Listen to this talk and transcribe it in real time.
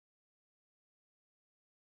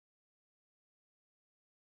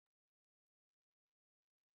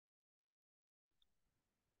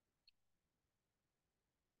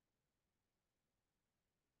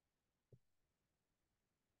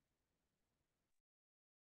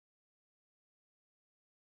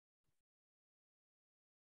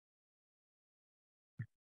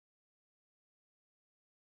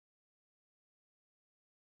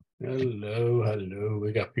Hello, hello.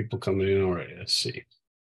 We got people coming in already. Let's see.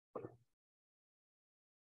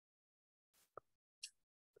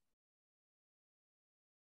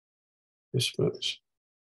 Participants.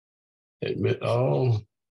 Admit all.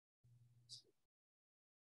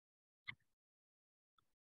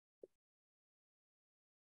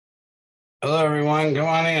 Hello, everyone. Come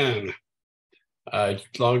on in. I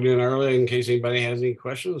logged in early in case anybody has any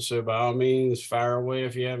questions. So by all means, fire away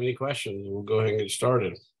if you have any questions. We'll go ahead and get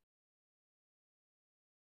started.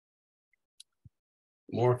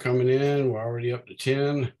 More coming in. We're already up to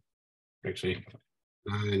 10. Actually,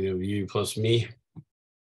 9 of you plus me.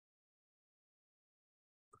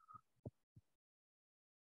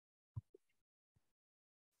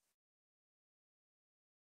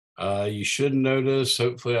 You should notice,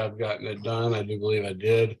 hopefully I've gotten it done. I do believe I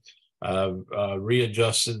did. I've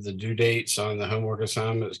readjusted the due dates on the homework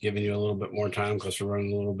assignments, giving you a little bit more time because we're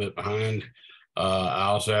running a little bit behind. I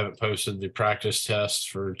also haven't posted the practice tests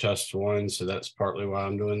for test 1, so that's partly why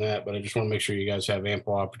I'm doing that. But I just want to make sure you guys have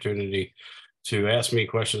ample opportunity to ask me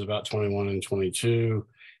questions about 21 and 22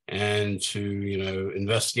 and to,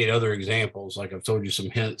 investigate other examples. Like I've told you some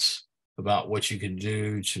hints about what you could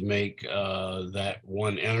do to make that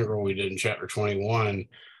one integral we did in chapter 21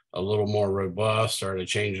 a little more robust, or to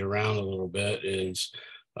change it around a little bit, is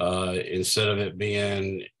instead of it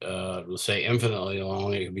being, let's say, infinitely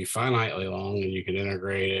long, it could be finitely long, and you could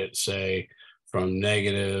integrate it, say, from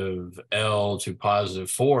negative L to positive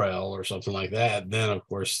 4L or something like that. Then, of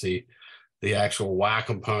course, the actual Y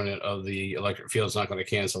component of the electric field is not going to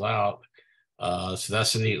cancel out. So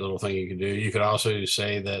that's a neat little thing you can do. You could also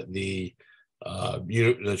say that the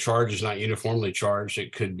charge is not uniformly charged.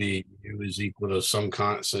 It could be U is equal to some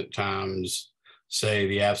constant times, say,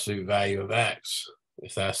 the absolute value of X.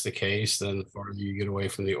 If that's the case, then the farther you get away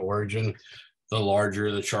from the origin, the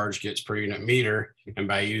larger the charge gets per unit meter. And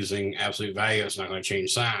by using absolute value, it's not going to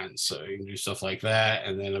change signs. So you can do stuff like that.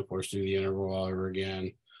 And then, of course, do the integral all over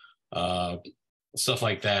again. Stuff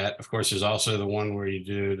like that. Of course, there's also the one where you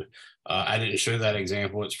did, I didn't show that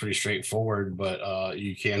example. It's pretty straightforward, but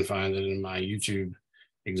you can find it in my YouTube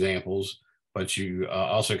examples. But you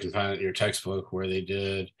also can find it in your textbook where they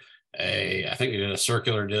did I think they did a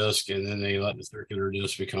circular disc, and then they let the circular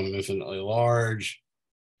disc become infinitely large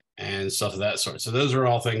and stuff of that sort. So those are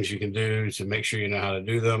all things you can do to make sure you know how to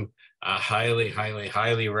do them. I highly, highly,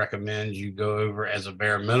 highly recommend you go over as a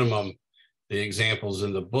bare minimum the examples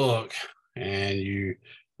in the book, and you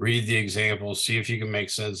read the examples, see if you can make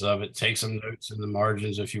sense of it, take some notes in the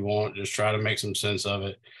margins if you want, just try to make some sense of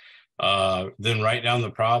it. Then write down the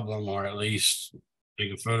problem, or at least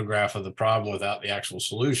take a photograph of the problem without the actual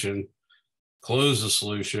solution, close the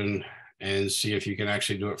solution, and see if you can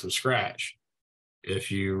actually do it from scratch. If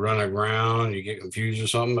you run aground, you get confused or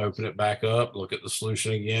something, open it back up, look at the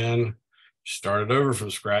solution again, start it over from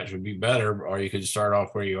scratch would be better, or you could start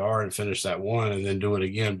off where you are and finish that one and then do it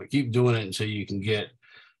again, but keep doing it until you can get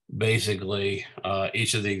basically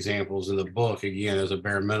each of the examples in the book, again, as a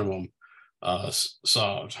bare minimum,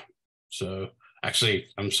 solved. So actually,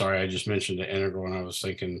 I'm sorry, I just mentioned the integral and I was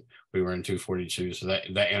thinking we were in 242. So that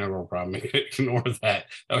integral problem, ignore that.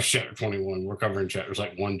 That was chapter 21. We're covering chapters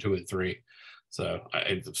like 1, 2, and 3. So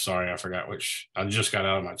sorry, I forgot which. I just got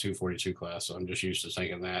out of my 242 class, so I'm just used to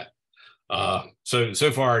thinking that. So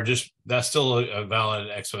far, just that's still a valid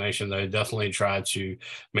explanation. That I definitely try to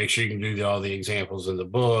make sure you can do all the examples in the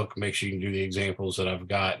book, make sure you can do the examples that I've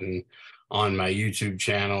gotten on my YouTube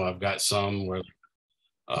channel. I've got some where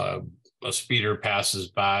a speeder passes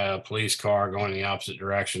by a police car going the opposite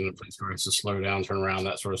direction. The police car has to slow down, turn around,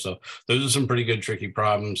 that sort of stuff. Those are some pretty good, tricky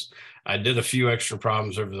problems. I did a few extra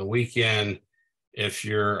problems over the weekend. If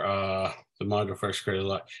you're the module for extra credit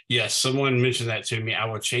lot. Yes, someone mentioned that to me. I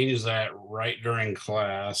will change that right during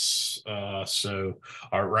class.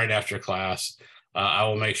 Or right after class. I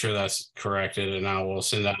will make sure that's corrected, and I will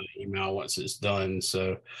send out an email once it's done.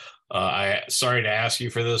 So sorry to ask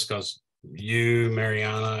you for this, because you,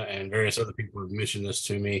 Mariana, and various other people have mentioned this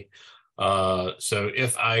to me. So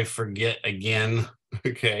if I forget again,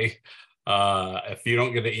 okay, if you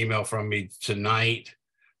don't get an email from me tonight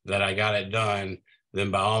that I got it done, then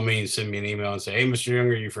by all means send me an email and say, hey, Mr.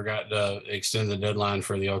 Younger, you forgot to extend the deadline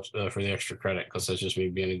for the extra credit, because that's just me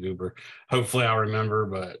being a goober. Hopefully I'll remember,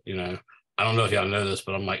 but I don't know if y'all know this,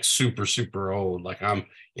 but I'm like super, super old. Like I'm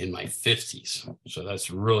in my 50s. So that's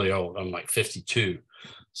really old. I'm like 52.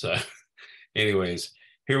 So anyways,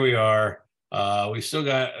 here we are. We still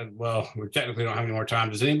got, well, we technically don't have any more time.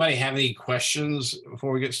 Does anybody have any questions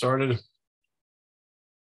before we get started?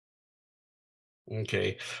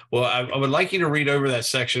 Okay. Well, I would like you to read over that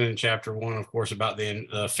section in chapter 1, of course, about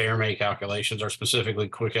the Fermi calculations, or specifically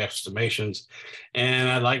quick estimations. And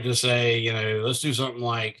I'd like to say, let's do something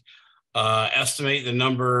like estimate the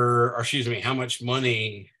number, or excuse me, how much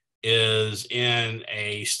money is in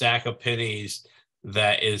a stack of pennies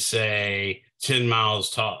that is, say, 10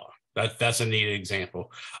 miles tall. That's a neat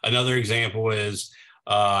example. Another example is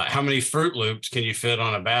how many Fruit Loops can you fit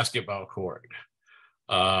on a basketball court?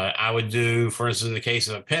 I would do, for instance, in the case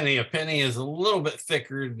of a penny is a little bit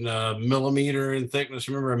thicker than a millimeter in thickness.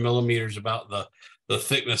 Remember, a millimeter is about the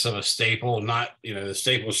thickness of a staple, not, the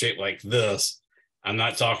staple shaped like this. I'm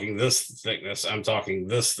not talking this thickness. I'm talking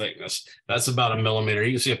this thickness. That's about a millimeter.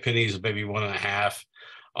 You can see a penny is maybe 1.5,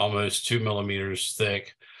 almost 2 millimeters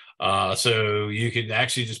thick. So you could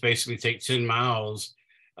actually just basically take 10 miles,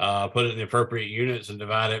 put it in the appropriate units and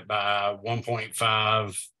divide it by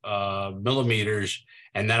 1.5 millimeters,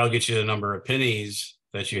 and that'll get you the number of pennies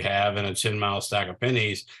that you have in a 10-mile stack of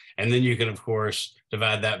pennies. And then you can, of course,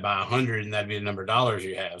 divide that by 100, and that'd be the number of dollars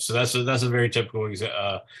you have. So that's a very typical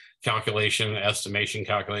calculation, estimation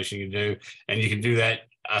calculation you do. And you can do that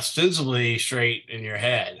ostensibly straight in your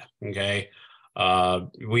head, okay?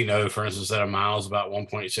 We know, for instance, that a mile is about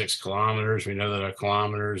 1.6 kilometers. We know that a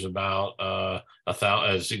kilometer is about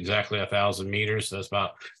is exactly 1,000 meters. So that's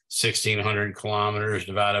about 1,600 kilometers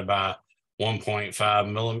divided by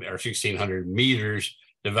 1.5 millimeters, or 1,600 meters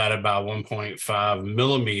divided by 1.5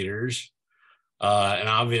 millimeters. And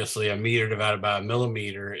obviously, a meter divided by a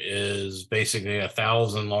millimeter is basically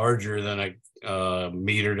 1,000 larger than a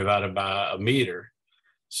meter divided by a meter.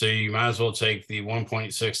 So you might as well take the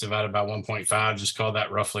 1.6 divided by 1.5, just call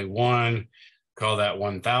that roughly 1, call that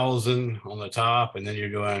 1,000 on the top, and then you're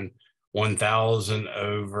doing 1,000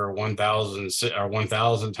 over 1,000, or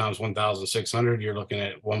 1,000 times 1,600, you're looking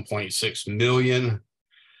at 1.6 million.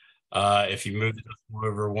 If you move it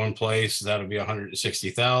over one place, that'll be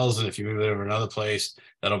 160,000. If you move it over another place,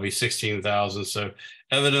 that'll be 16,000. So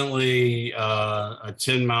evidently, a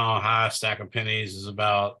 10-mile high stack of pennies is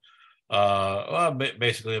about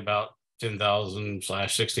basically about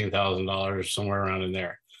 $10,000/$16,000, somewhere around in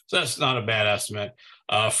there. So that's not a bad estimate.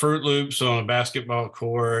 Fruit Loops on a basketball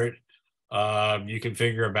court. You can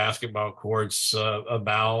figure a basketball court's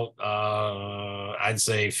about, I'd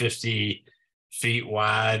say 50 feet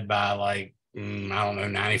wide by like, I don't know,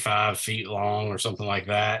 95 feet long or something like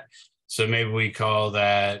that. So maybe we call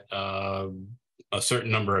that a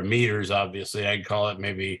certain number of meters. Obviously, I'd call it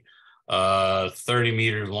maybe 30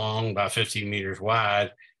 meters long by 15 meters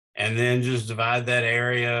wide, and then just divide that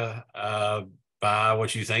area by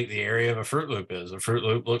what you think the area of a Fruit Loop is. A Fruit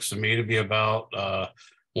Loop looks to me to be about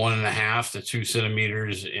 1.5 to 2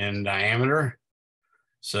 centimeters in diameter.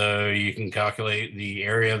 So you can calculate the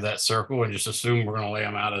area of that circle and just assume we're going to lay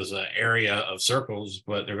them out as an area of circles,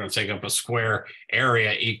 but they're going to take up a square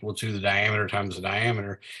area equal to the diameter times the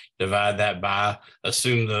diameter. Divide that by,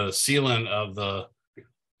 assume the ceiling of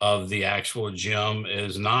the actual gym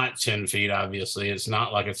is not 10 feet. Obviously, it's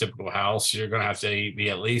not like a typical house. You're going to have to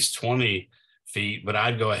be at least 20 feet, but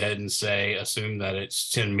I'd go ahead and say, assume that it's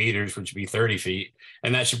 10 meters, which would be 30 feet.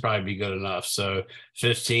 And that should probably be good enough. So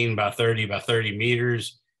 15 by 30 by 30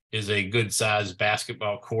 meters is a good sized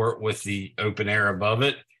basketball court with the open air above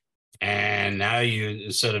it. And now you,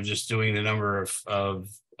 instead of just doing the number of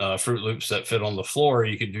Fruit Loops that fit on the floor,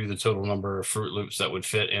 you could do the total number of Fruit Loops that would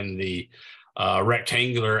fit in the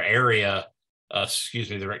rectangular area,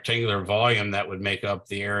 the rectangular volume that would make up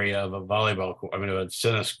the area of a volleyball court, a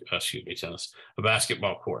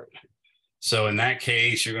basketball court. So in that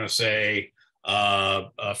case, you're going to say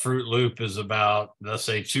a Fruit Loop is about, let's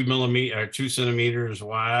say, 2 centimeters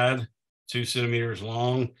wide, 2 centimeters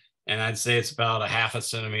long, and I'd say it's about 0.5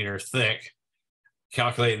 centimeter thick.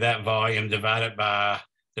 Calculate that volume, divide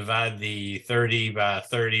the 30 by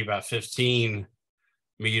 30 by 15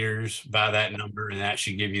 meters by that number, and that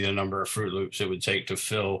should give you the number of Fruit Loops it would take to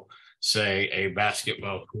fill, say, a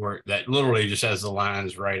basketball court that literally just has the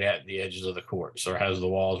lines right at the edges of the court, or has the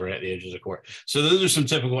walls right at the edges of the court. So those are some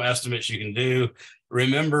typical estimates you can do.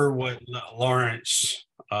 Remember what Lawrence,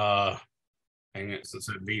 dang it, since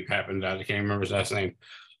that beep happened, I can't remember his last name.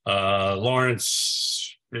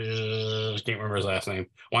 Lawrence, can't remember his last name.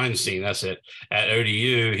 Weinstein, that's it. At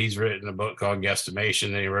ODU, he's written a book called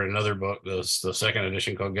Guesstimation. Then he wrote another book, the second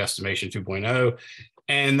edition, called Guesstimation 2.0.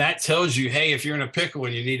 And that tells you, hey, if you're in a pickle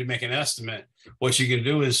and you need to make an estimate, what you can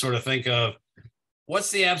do is sort of think of,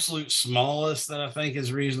 what's the absolute smallest that I think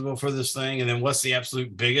is reasonable for this thing? And then what's the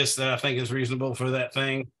absolute biggest that I think is reasonable for that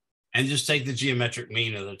thing? And just take the geometric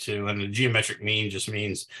mean of the two. And the geometric mean just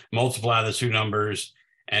means multiply the two numbers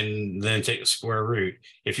and then take the square root.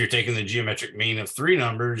 If you're taking the geometric mean of 3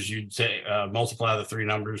 numbers, you'd take multiply the 3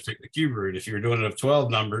 numbers, take the cube root. If you're doing it of 12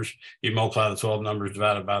 numbers, you multiply the 12 numbers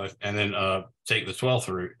divided by the, and then take the 12th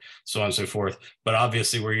root, so on and so forth. But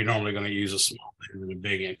obviously, where you're normally going to use a small n and a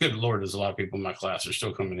big N. Good Lord, there's a lot of people in my class are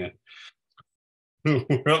still coming in.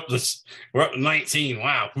 we're up to 19.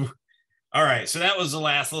 Wow. All right, so that was the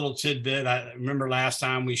last little tidbit. I remember last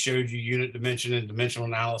time we showed you unit dimension and dimensional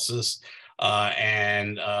analysis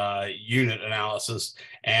and unit analysis,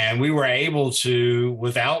 and we were able to,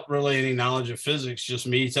 without really any knowledge of physics, just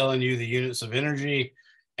me telling you the units of energy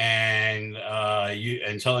and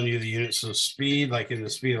telling you the units of speed, like in the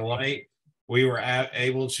speed of light, we were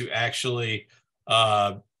able to actually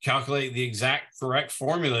calculate the exact correct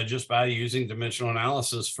formula just by using dimensional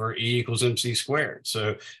analysis for E equals mc squared.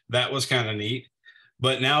 So that was kind of neat.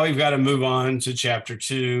 But now we've got to move on to chapter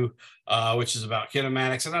 2, which is about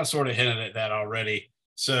kinematics. And I sort of hinted at that already.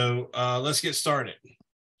 So let's get started.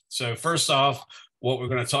 So first off, what we're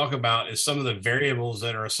going to talk about is some of the variables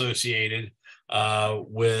that are associated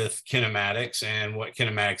with kinematics and what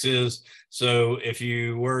kinematics is. So if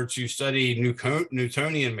you were to study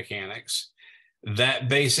Newtonian mechanics, that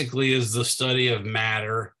basically is the study of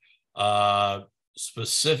matter.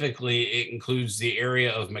 Specifically, it includes the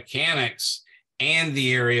area of mechanics and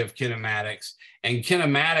the area of kinematics. And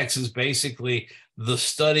kinematics is basically the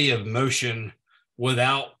study of motion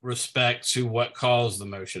without respect to what caused the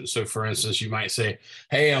motion. So for instance, you might say,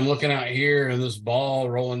 hey, I'm looking out here and this ball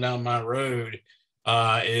rolling down my road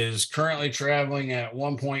is currently traveling at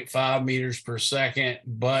 1.5 meters per second.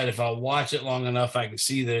 But if I watch it long enough, I can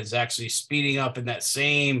see that it's actually speeding up in that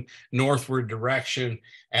same northward direction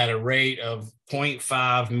at a rate of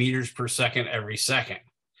 0.5 meters per second every second.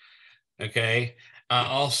 Okay. I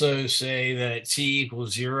also say that at t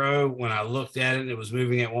equals 0, when I looked at it, it was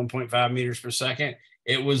moving at 1.5 meters per second.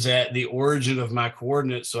 It was at the origin of my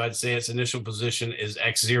coordinates. So I'd say its initial position is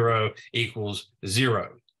x0 equals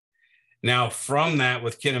 0. Now, from that,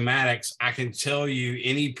 with kinematics, I can tell you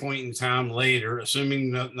any point in time later,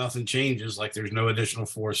 assuming nothing changes, like there's no additional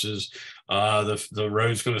forces, the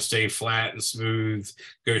road's going to stay flat and smooth,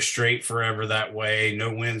 go straight forever that way,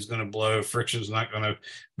 no wind's going to blow, friction's not going to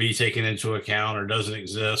be taken into account or doesn't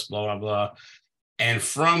exist, blah, blah, blah. And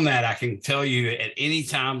from that, I can tell you at any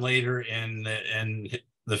time later in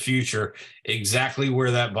the future exactly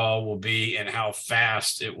where that ball will be and how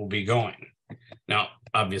fast it will be going. Now,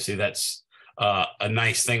 obviously, that's a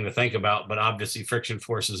nice thing to think about, but obviously friction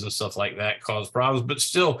forces and stuff like that cause problems. But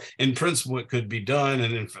still, in principle, it could be done.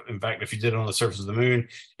 And in fact, if you did it on the surface of the moon,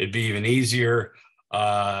 it'd be even easier,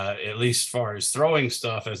 at least as far as throwing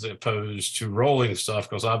stuff as opposed to rolling stuff,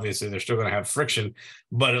 because obviously they're still going to have friction.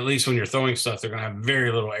 But at least when you're throwing stuff, they're going to have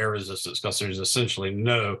very little air resistance because there's essentially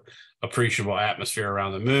no appreciable atmosphere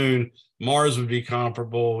around the moon. Mars would be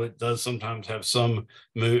comparable. It does sometimes have some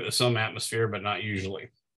atmosphere, but not usually.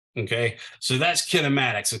 Okay, so that's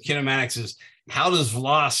kinematics. So kinematics is how does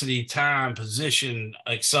velocity, time, position,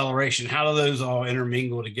 acceleration, how do those all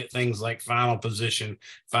intermingle to get things like final position,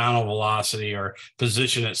 final velocity, or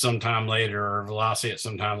position at some time later, or velocity at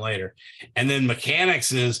some time later. And then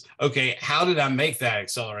mechanics is, okay, how did I make that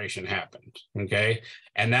acceleration happen? Okay,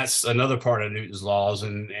 and that's another part of Newton's laws.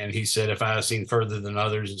 And he said, if I have seen further than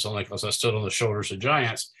others, it's only because I stood on the shoulders of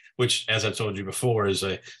giants, which, as I told you before, is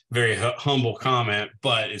a very humble comment,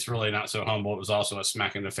 but it's really not so humble. It was also a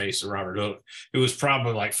smack in the face of Robert Hooke, who was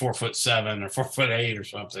probably like 4'7" or 4'8" or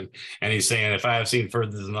something. And he's saying, if I have seen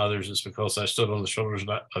further than others, it's because I stood on the shoulders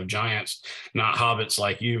of giants, not hobbits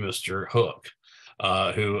like you, Mr. Hooke,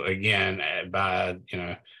 who, again,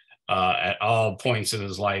 at all points in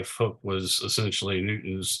his life, Hooke was essentially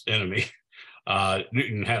Newton's enemy.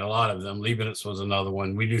 Newton had a lot of them. Leibniz was another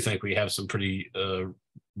one. We do think we have some pretty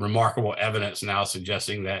remarkable evidence now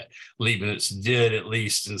suggesting that Leibniz did, at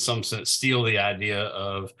least in some sense, steal the idea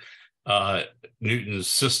of Newton's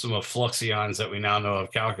system of fluxions that we now know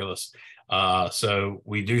of calculus. So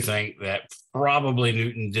we do think that probably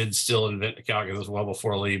Newton did still invent the calculus well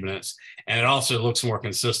before Leibniz. And it also looks more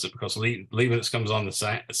consistent because Leibniz comes on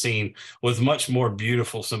the scene with much more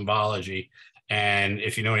beautiful symbology. And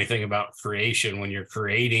if you know anything about creation, when you're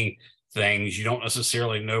creating things, you don't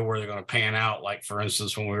necessarily know where they're going to pan out. Like, for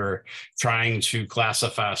instance, when we were trying to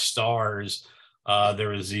classify stars, there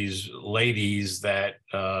was these ladies that,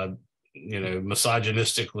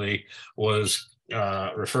 misogynistically was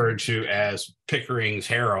referred to as Pickering's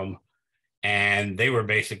harem. And they were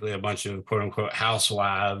basically a bunch of quote unquote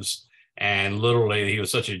housewives And literally, he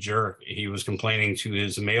was such a jerk. He was complaining to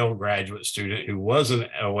his male graduate student who wasn't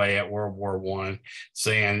away at World War I,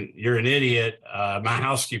 saying, "You're an idiot. My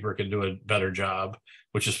housekeeper could do a better job,"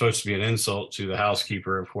 which is supposed to be an insult to the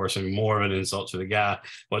housekeeper, of course, and more of an insult to the guy.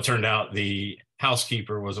 Well, it turned out the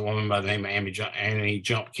housekeeper was a woman by the name of Annie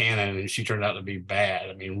Jump Cannon, and she turned out to be bad.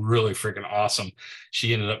 I mean, really freaking awesome.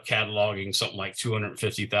 She ended up cataloging something like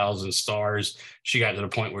 250,000 stars. She got to the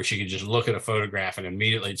point where she could just look at a photograph and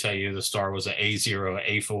immediately tell you the star was an A0, an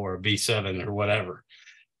A4, a B7, or whatever.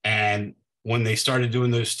 And when they started doing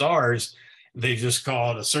those stars, they just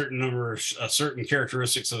called a certain number, a certain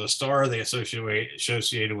characteristics of the star they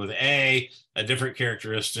associated with a different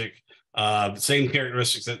characteristic, same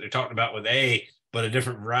characteristics that they talked about with A, but a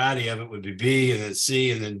different variety of it would be B, and then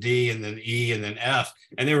C, and then D, and then E, and then F.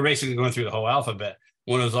 And they were basically going through the whole alphabet.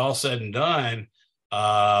 When it was all said and done,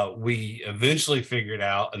 we eventually figured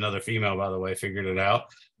out, another female, by the way, figured it out,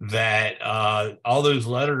 that all those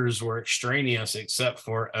letters were extraneous except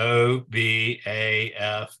for O, B, A,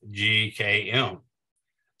 F, G, K, M.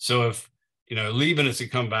 So if, Leibniz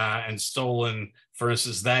had come by and stolen, for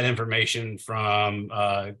instance, that information from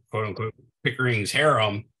quote unquote Pickering's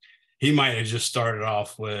harem, he might have just started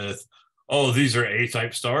off with, oh, these are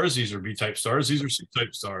A-type stars, these are B-type stars, these are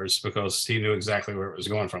C-type stars, because he knew exactly where it was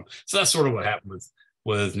going from. So that's sort of what happened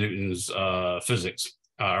with Newton's physics,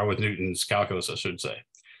 or with Newton's calculus, I should say.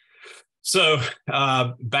 So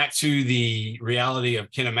back to the reality of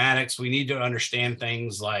kinematics, we need to understand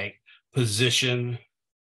things like position,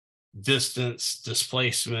 distance,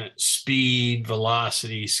 displacement, speed,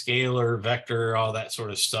 velocity, scalar, vector, all that sort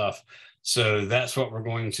of stuff. So that's what we're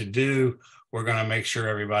going to do. We're going to make sure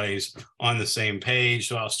everybody's on the same page.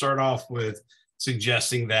 So I'll start off with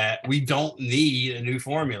suggesting that we don't need a new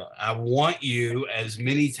formula. I want you, as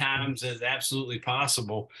many times as absolutely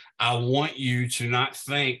possible, I want you to not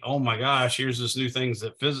think, oh my gosh, here's this new things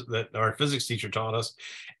that our physics teacher taught us,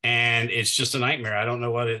 and it's just a nightmare. I don't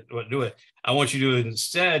know what to do it. I want you to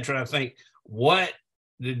instead try to think, what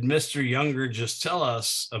did Mr. Younger just tell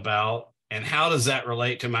us about, and how does that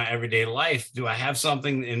relate to my everyday life? Do I have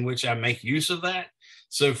something in which I make use of that?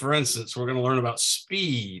 So for instance, we're going to learn about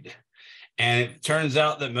speed. And it turns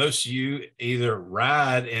out that most of you either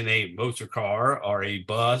ride in a motor car or a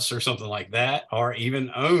bus or something like that, or even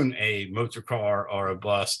own a motor car or a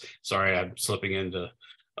bus. Sorry, I'm slipping into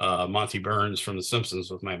Monty Burns from The Simpsons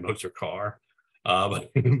with my motor car. But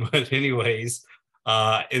anyways,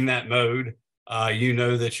 in that mode, you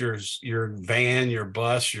know that your van, your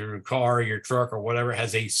bus, your car, your truck, or whatever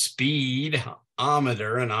has a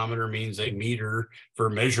speedometer. An ometer means a meter for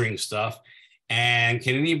measuring stuff. And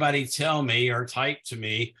can anybody tell me or type to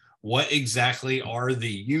me what exactly are the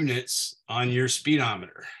units on your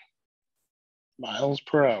speedometer? Miles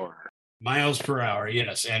per hour. Miles per hour,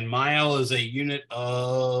 yes. And mile is a unit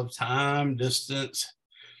of time, distance,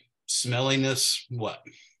 smelliness, what?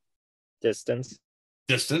 Distance.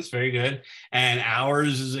 Distance, very good. And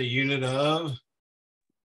hours is a unit of?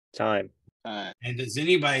 Time. And does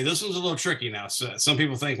anybody, this one's a little tricky now. So some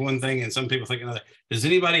people think one thing and some people think another. Does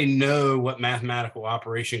anybody know what mathematical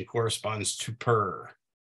operation corresponds to per?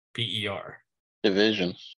 P-E-R.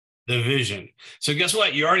 Division. Division. So guess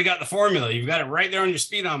what? You already got the formula. You've got it right there on your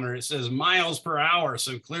speedometer. It says miles per hour.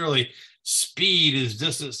 So clearly speed is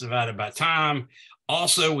distance divided by time.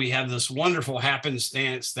 Also, we have this wonderful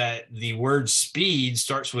happenstance that the word speed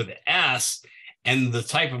starts with S. And the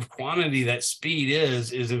type of quantity that speed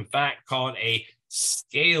is in fact called a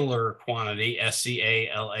scalar quantity,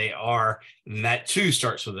 S-C-A-L-A-R, and that too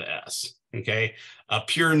starts with an S, okay? A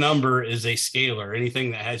pure number is a scalar, anything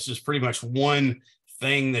that has just pretty much one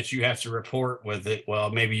thing that you have to report with it, well,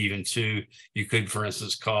 maybe even two. You could, for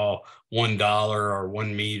instance, call $1 or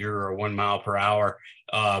 1 meter or 1 mile per hour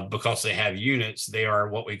because they have units. They are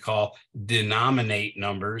what we call denominate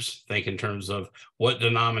numbers. Think in terms of what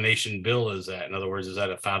denomination bill is that. In other words, is that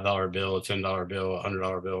a $5 bill, a $10 bill, a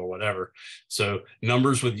 $100 bill, or whatever? So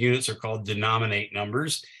numbers with units are called denominate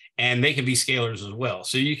numbers, and they can be scalars as well.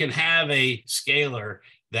 So you can have a scalar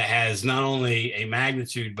that has not only a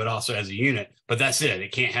magnitude, but also has a unit, but that's it.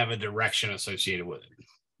 It can't have a direction associated with it.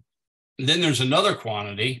 And then there's another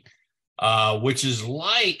quantity, which is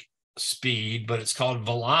like speed, but it's called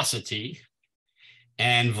velocity.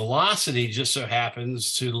 And velocity just so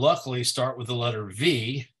happens to luckily start with the letter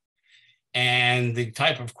V. And the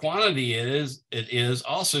type of quantity it is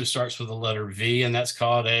also starts with the letter V, and that's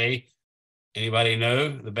called anybody know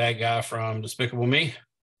the bad guy from Despicable Me?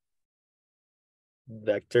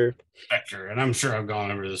 Vector. Vector. And I'm sure I've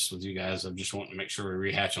gone over this with you guys. I just want to make sure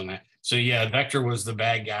we rehatch on that. So yeah, vector was the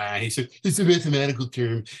bad guy. He said it's a mathematical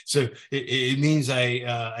term, so it means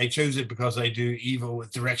I chose it because I do evil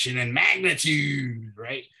with direction and magnitude,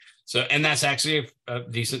 right? So, and that's actually a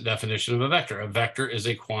decent definition of a vector. A vector is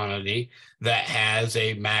a quantity that has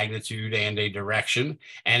a magnitude and a direction.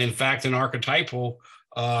 And in fact, an archetypal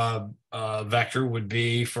vector would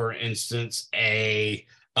be, for instance, a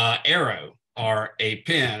arrow or a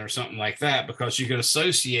pin or something like that, because you could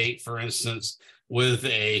associate, for instance, with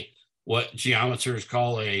what geometers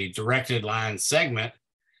call a directed line segment.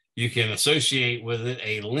 You can associate with it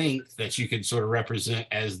a length that you can sort of represent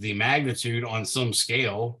as the magnitude on some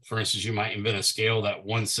scale. For instance, you might invent a scale that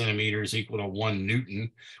 1 centimeter is equal to 1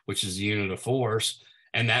 Newton, which is the unit of force,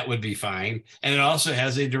 and that would be fine. And it also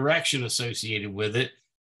has a direction associated with it,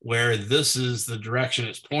 where this is the direction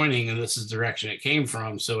it's pointing and this is the direction it came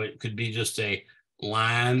from. So it could be just a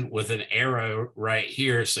line with an arrow right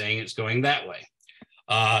here saying it's going that way.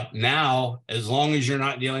 Now, as long as you're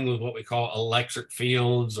not dealing with what we call electric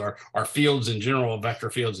fields or fields in general, vector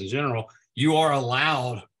fields in general, you are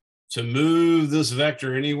allowed to move this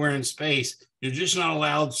vector anywhere in space. You're just not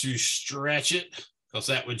allowed to stretch it, because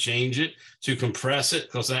that would change it, to compress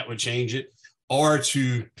it, because that would change it, or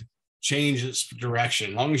to change its direction.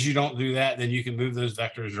 As long as you don't do that, then you can move those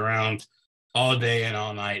vectors around all day and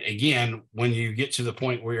all night. Again, when you get to the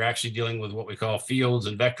point where you're actually dealing with what we call fields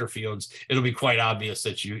and vector fields, it'll be quite obvious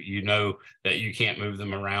that you know that you can't move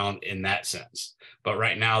them around in that sense. But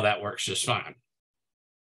right now that works just fine.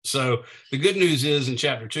 So the good news is, in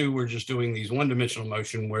chapter 2, we're just doing these one-dimensional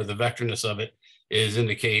motion where the vectorness of it is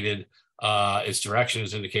indicated, its direction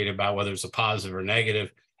is indicated by whether it's a positive or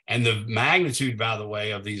negative. And the magnitude, by the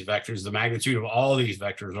way, of these vectors, the magnitude of all these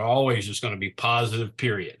vectors are always just going to be positive,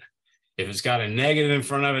 period. If it's got a negative in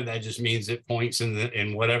front of it, that just means it points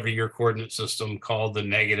in whatever your coordinate system called the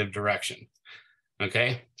negative direction.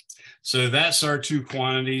 Okay, so that's our two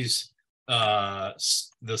quantities, the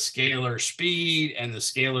scalar speed and the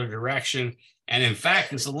scalar direction. And in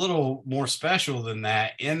fact, it's a little more special than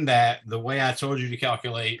that, in that the way I told you to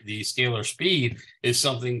calculate the scalar speed is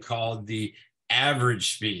something called the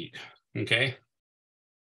average speed. Okay,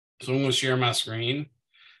 so I'm going to share my screen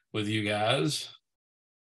with you guys.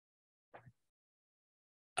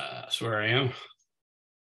 That's where I am.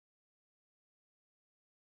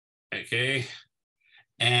 Okay.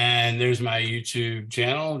 And there's my YouTube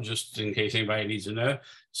channel, just in case anybody needs to know.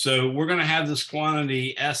 So we're going to have this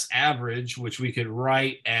quantity S average, which we could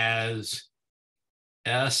write as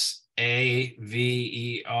SAVERAGE,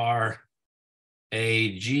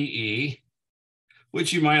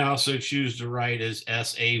 which you might also choose to write as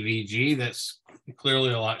SAVG. That's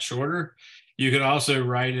clearly a lot shorter. You could also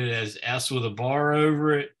write it as S with a bar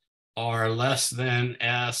over it, or less than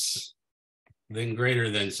S, then greater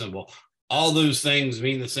than symbol. All those things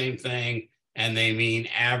mean the same thing, and they mean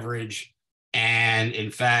average. And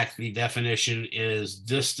in fact, the definition is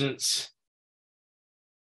distance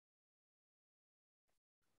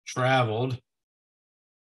traveled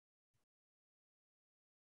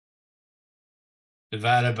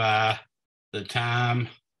divided by the time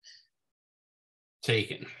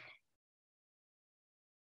taken.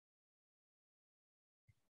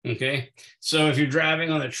 Okay, so if you're driving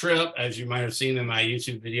on a trip, as you might have seen in my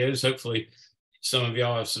YouTube videos, hopefully some of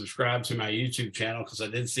y'all have subscribed to my YouTube channel, because I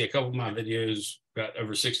did see a couple of my videos got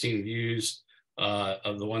over 16 views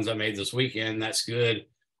of the ones I made this weekend. That's good.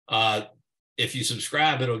 If you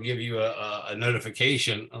subscribe, it'll give you a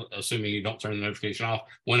notification, assuming you don't turn the notification off,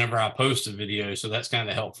 whenever I post a video. So that's kind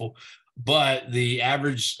of helpful. But the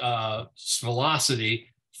average velocity,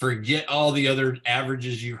 forget all the other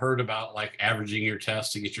averages you heard about, like averaging your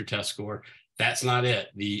test to get your test score. That's not it.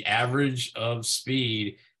 The average of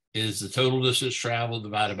speed is the total distance traveled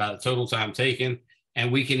divided by the total time taken.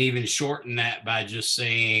 And we can even shorten that by just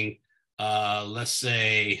saying, let's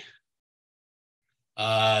say,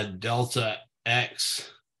 delta x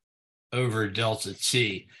over delta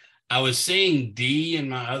t. I was saying d in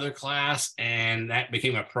my other class, and that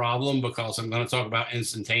became a problem because I'm going to talk about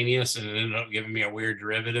instantaneous, and it ended up giving me a weird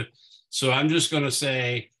derivative. So I'm just going to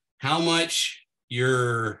say how much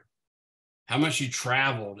you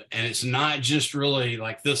traveled. And it's not just really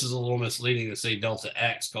like, this is a little misleading to say delta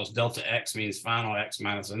x, because delta x means final x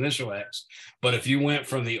minus initial x. But if you went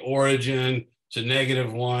from the origin to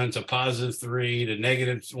 -1 to +3 to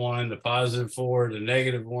 -1 to +4 to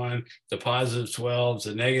 -1 to +12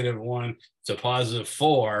 to -1 to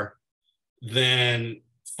 +4, then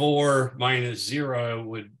 4 minus 0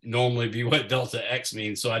 would normally be what delta x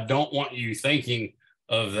means. So I don't want you thinking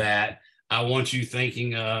of that. I want you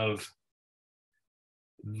thinking of,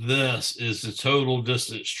 this is the total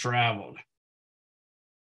distance traveled.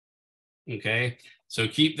 Okay, so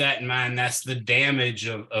keep that in mind. That's the damage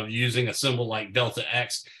of using a symbol like delta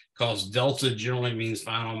X, because delta generally means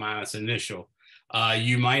final minus initial.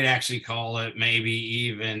 You might actually call it maybe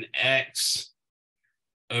even X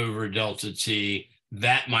over delta T.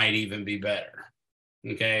 That might even be better.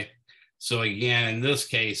 Okay, so again, in this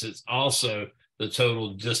case, it's also the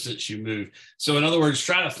total distance you move. So in other words,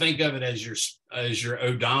 try to think of it as your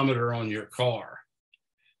odometer on your car.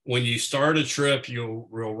 When you start a trip, you'll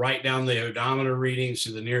write down the odometer readings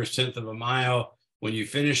to the nearest tenth of a mile. When you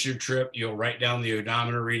finish your trip, you'll write down the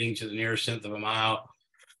odometer reading to the nearest tenth of a mile.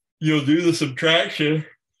 You'll do the subtraction,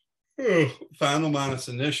 final minus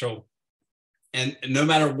initial. And no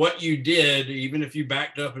matter what you did, even if you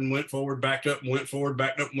backed up and went forward, backed up and went forward,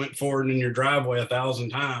 backed up and went forward in your driveway 1,000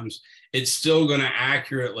 times, it's still going to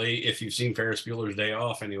accurately, if you've seen Ferris Bueller's Day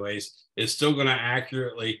Off anyways, it's still going to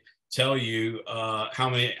accurately tell you how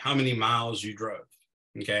many miles you drove.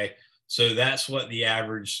 Okay, so that's what the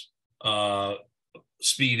average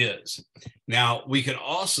speed is. Now we can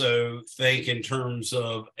also think in terms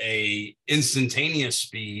of a instantaneous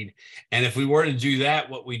speed, and if we were to do that,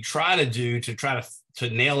 what we try to do to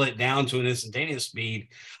nail it down to an instantaneous speed,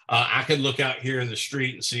 I could look out here in the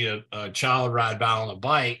street and see a child ride by on a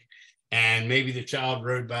bike, and maybe the child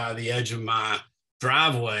rode by the edge of my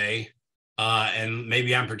driveway, and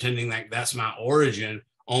maybe I'm pretending like that's my origin,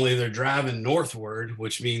 only they're driving northward,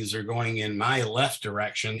 which means they're going in my left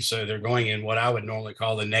direction. So they're going in what I would normally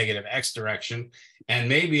call the negative X direction. And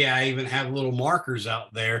maybe I even have little markers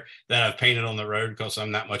out there that I've painted on the road because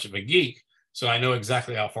I'm not much of a geek. So I know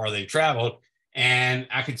exactly how far they traveled. And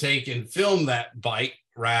I could take and film that bike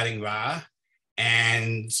riding by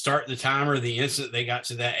and start the timer the instant they got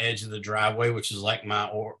to that edge of the driveway, which is like my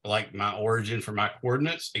origin for my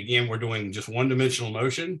coordinates. Again, we're doing just one-dimensional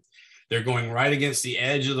motion. They're going right against the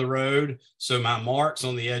edge of the road. So my marks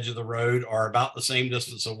on the edge of the road are about the same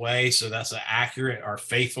distance away. So that's an accurate or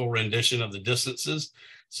faithful rendition of the distances.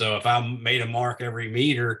 So if I made a mark every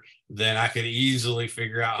meter, then I could easily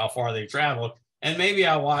figure out how far they traveled. And maybe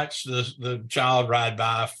I watched the child ride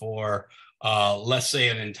by for, let's say,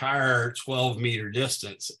 an entire 12-meter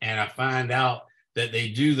distance. And I find out that they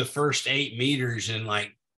do the first 8 meters in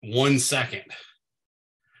like 1 second.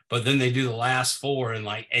 But then they do the last 4 in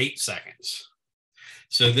like 8 seconds.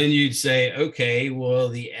 So then you'd say, okay, well,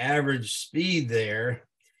 the average speed there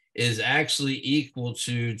is actually equal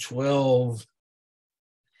to 12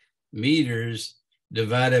 meters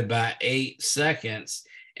divided by 8 seconds.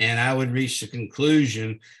 And I would reach the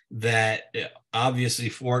conclusion that obviously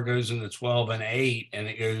 4 goes into 12 and 8, and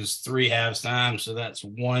it goes 3 halves times. So that's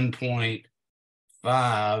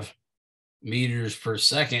 1.5 meters per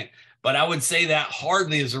second. But I would say that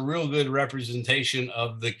hardly is a real good representation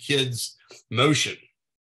of the kid's motion.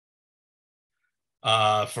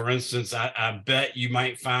 For instance, I bet you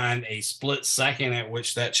might find a split second at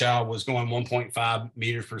which that child was going 1.5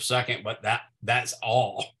 meters per second, but that's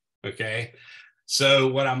all. Okay. So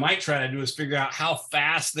what I might try to do is figure out how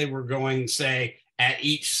fast they were going, say, at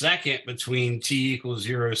each second between t equals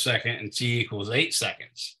 0 second and t equals 8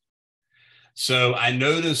 seconds. So I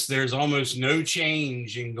noticed there's almost no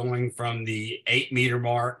change in going from the 8-meter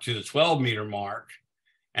mark to the 12-meter mark.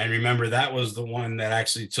 And remember, that was the one that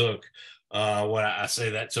actually took what I say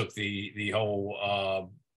that took the whole,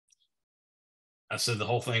 I said the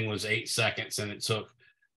whole thing was 8 seconds, and it took,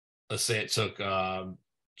 let's say it took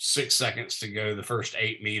 6 seconds to go the first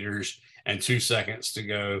 8 meters and 2 seconds to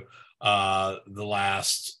go the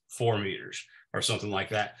last 4 meters. Or something like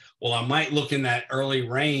that. Well, I might look in that early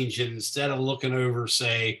range, and instead of looking over,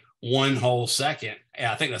 say, 1 whole second,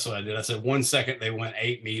 I think that's what I did. I said 1 second they went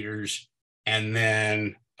 8 meters, and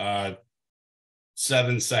then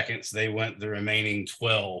 7 seconds they went the remaining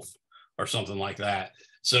 12 or something like that.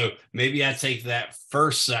 So maybe I take that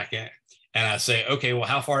first second and I say, okay, well,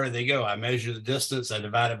 how far did they go? I measure the distance, I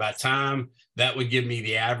divide it by time. That would give me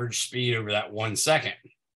the average speed over that 1 second.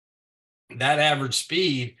 That average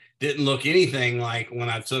speed didn't look anything like when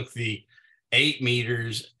I took the 8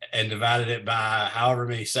 meters and divided it by however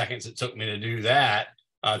many seconds it took me to do that,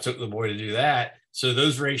 took the boy to do that. So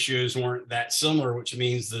those ratios weren't that similar, which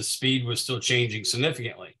means the speed was still changing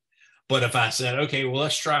significantly. But if I said, okay, well,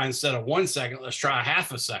 let's try, instead of 1 second, let's try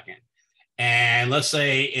half a second. And let's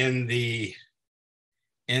say in the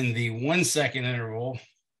 1 second interval,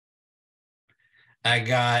 I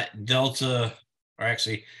got delta, or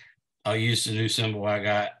actually, I'll use the new symbol. I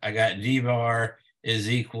got d bar is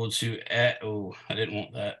equal to, oh, I didn't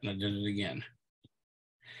want that, and I did it again,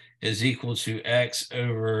 is equal to x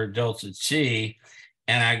over delta t.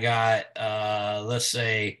 And I got, let's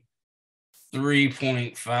say,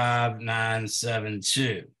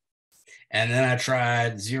 3.5972. And then I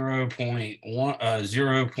tried 0.1,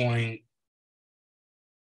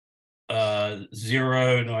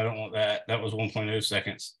 0.0. No, I don't want that. That was 1.0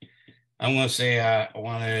 seconds. I'm going to say I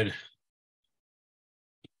wanted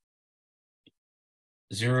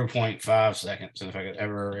 0.5 seconds. And if I could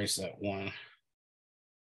ever erase that one.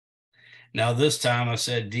 Now this time I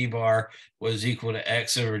said d bar was equal to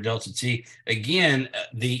x over delta t. Again,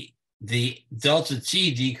 the delta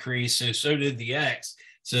t decreased, so did the x.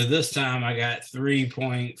 So this time I got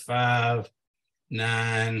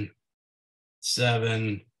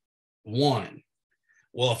 3.597.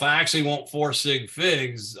 Well, if I actually want 4 sig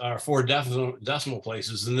figs or 4 decimal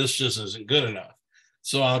places, then this just isn't good enough.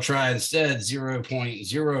 So I'll try instead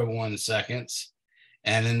 0.01 seconds.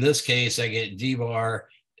 And in this case, I get d bar,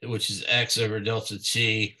 which is x over delta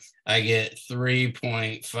t. I get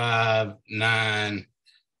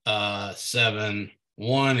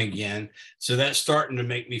 3.597 again. So that's starting to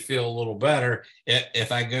make me feel a little better.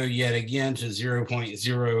 If I go yet again to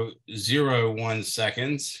 0.001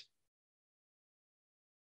 seconds,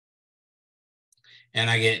 and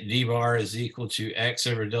I get d bar is equal to x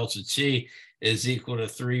over delta t is equal to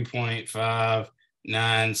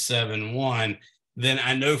 3.5971, then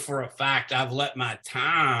I know for a fact I've let my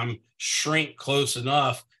time shrink close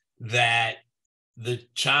enough that the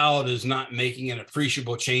child is not making an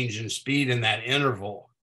appreciable change in speed in that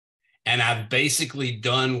interval. And I've basically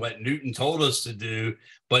done what Newton told us to do,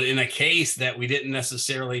 but in a case that we didn't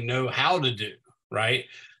necessarily know how to do, right?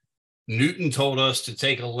 Newton told us to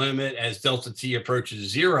take a limit as delta t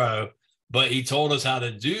approaches 0, but he told us how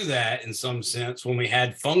to do that in some sense when we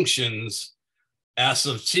had functions s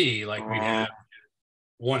of t, like we'd have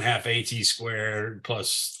 1/2 at squared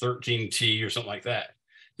plus 13t or something like that.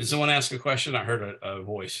 Did someone ask a question? I heard a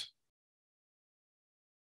voice.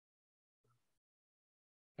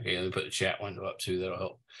 Okay, let me put the chat window up too. That'll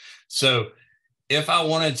help. So if I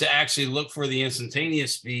wanted to actually look for the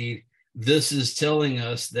instantaneous speed, this is telling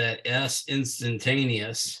us that S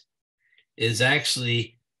instantaneous is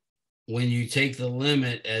actually when you take the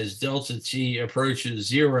limit as delta t approaches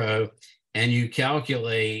 0 and you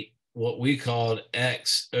calculate what we called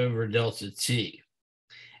x over delta t.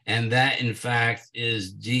 And that, in fact,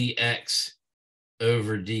 is dx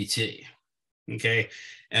over dt. Okay.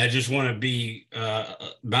 And I just want to be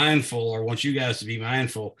mindful, or want you guys to be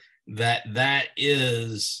mindful, that that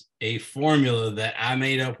is a formula that I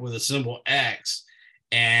made up with a symbol x,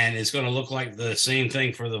 and it's going to look like the same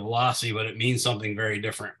thing for the velocity, but it means something very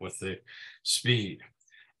different with the speed.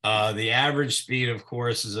 The average speed, of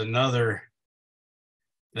course, is another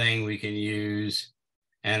thing we can use,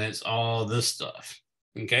 and it's all this stuff.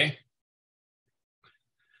 Okay.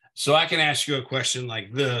 So I can ask you a question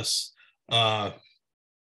like this. Actually,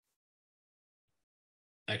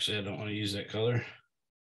 I don't want to use that color.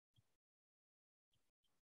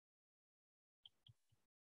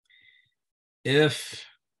 If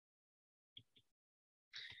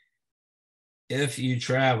you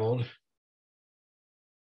traveled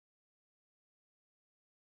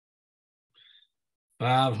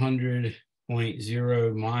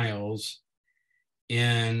 500.0 miles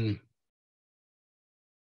in,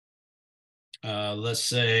 let's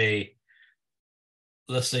say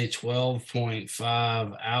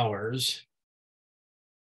 12.5 hours,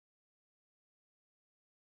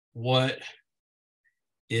 what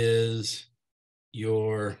is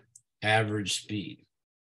your average speed?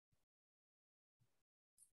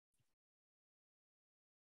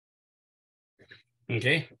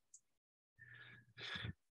 Okay.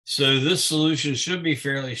 So this solution should be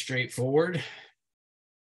fairly straightforward.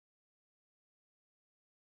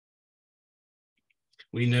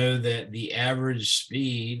 We know that the average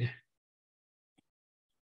speed,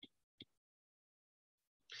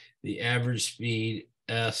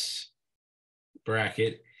 S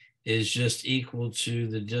bracket, is just equal to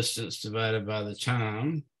the distance divided by the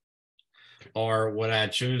time, or what I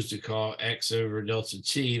chose to call x over delta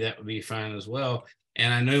t. That would be fine as well.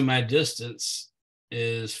 And I know my distance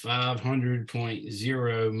is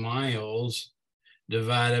 500.0 miles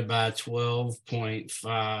divided by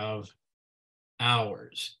 12.5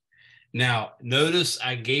 hours. Now, notice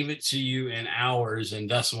I gave it to you in hours and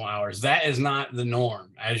decimal hours. That is not the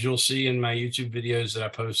norm. As you'll see in my YouTube videos that I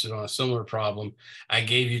posted on a similar problem, I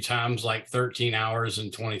gave you times like 13 hours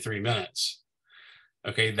and 23 minutes.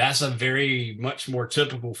 Okay, that's a very much more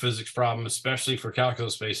typical physics problem, especially for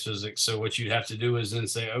calculus-based physics. So what you'd have to do is then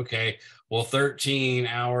say, okay, well, 13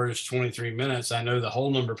 hours, 23 minutes. I know the whole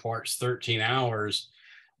number part's 13 hours,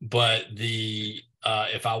 but the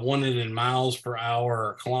if I want it in miles per hour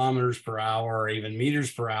or kilometers per hour or even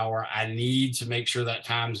meters per hour, I need to make sure that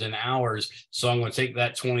time's in hours. So I'm going to take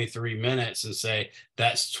that 23 minutes and say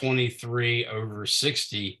that's 23 over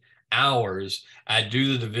 60 hours. I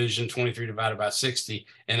do the division 23 divided by 60,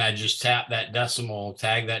 and I just tap that decimal,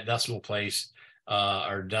 tag that decimal place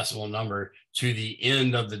or decimal number to the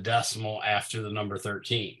end of the decimal after the number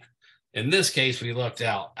 13. In this case, we looked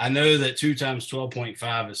out. I know that 2 times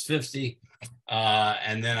 12.5 is 50.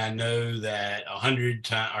 And then I know that 100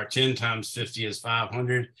 times or 10 times 50 is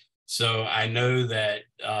 500. So I know that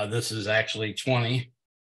this is actually 20.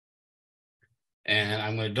 And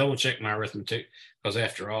I'm going to double check my arithmetic because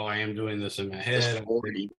after all, I am doing this in my head. It's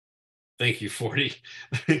 40. Thank you, 40.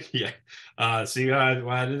 Yeah. See why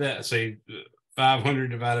I did that? I say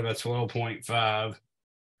 500 divided by 12.5.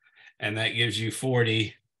 And that gives you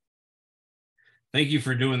 40. Thank you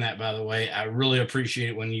for doing that, by the way. I really appreciate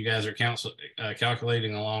it when you guys are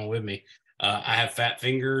calculating along with me. I have fat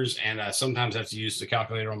fingers, and I sometimes have to use the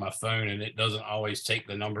calculator on my phone, and it doesn't always take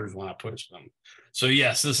the numbers when I push them. So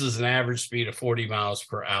yes, this is an average speed of 40 miles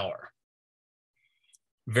per hour.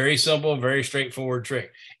 Very simple, very straightforward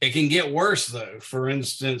trick. It can get worse, though. For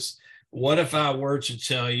instance, what if I were to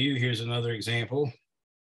tell you, here's another example.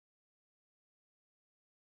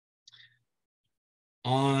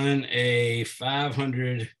 On a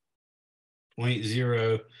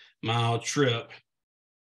 500.0 mile trip,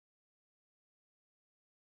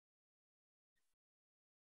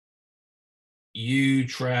 you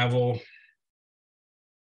travel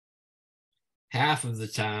half of the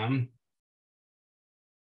time,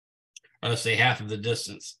 or let's say half of the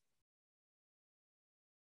distance.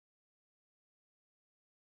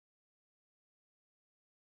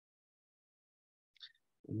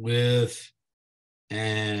 With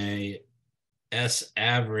a S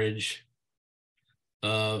average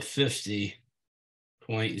of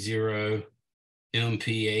 50.0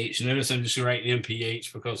 mph. Notice I'm just writing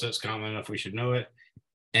mph because that's common enough we should know it.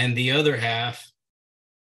 And the other half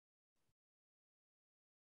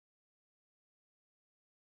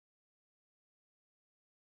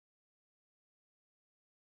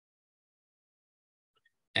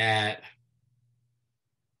at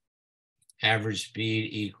average speed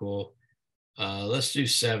equal, let's do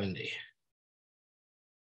 70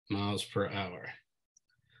 miles per hour.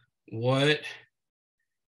 What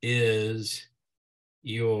is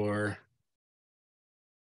your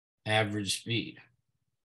average speed?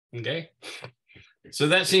 Okay, so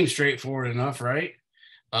that seems straightforward enough, right?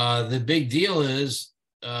 The big deal is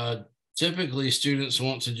typically students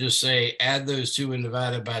want to just say add those two and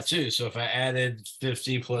divide it by 2. So if I added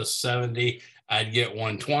 50 plus 70, I'd get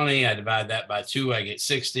 120. I divide that by 2, I get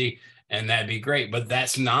 60, and that'd be great. But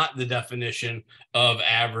that's not the definition of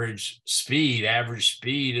average speed. Average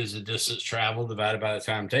speed is the distance traveled divided by the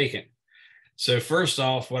time taken. So first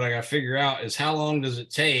off, what I got to figure out is how long does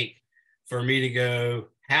it take for me to go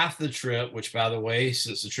half the trip, which, by the way,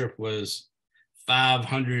 since the trip was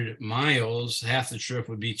 500 miles, half the trip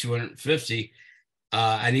would be 250.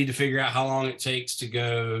 I need to figure out how long it takes to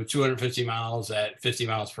go 250 miles at 50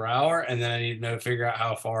 miles per hour. And then I need to figure out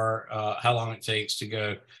how long it takes to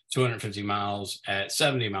go 250 miles at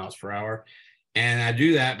 70 miles per hour. And I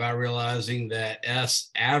do that by realizing that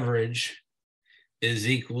S average is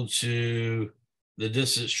equal to the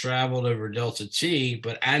distance traveled over delta t,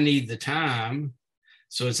 but I need the time.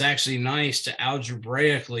 So it's actually nice to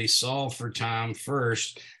algebraically solve for time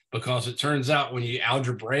first, because it turns out when you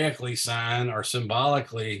algebraically sign or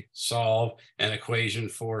symbolically solve an equation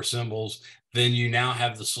for symbols, then you now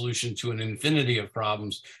have the solution to an infinity of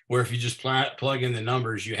problems, where if you just plug in the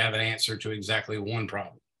numbers, you have an answer to exactly one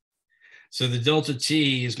problem. So the delta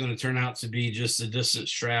t is going to turn out to be just the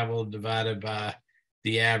distance traveled divided by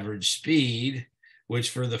the average speed, which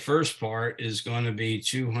for the first part is going to be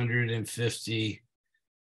 250.0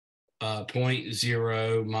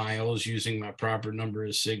 miles using my proper number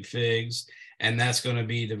of sig figs. And that's going to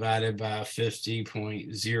be divided by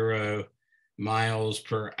 50.0 miles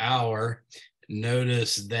per hour.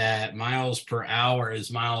 Notice that miles per hour is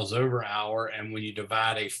miles over hour. And when you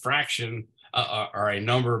divide a fraction or a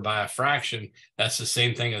number by a fraction, that's the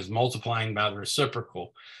same thing as multiplying by the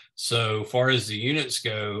reciprocal. So far as the units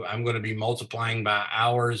go, I'm going to be multiplying by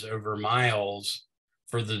hours over miles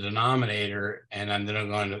for the denominator, and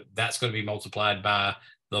that's going to be multiplied by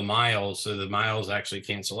the miles, so the miles actually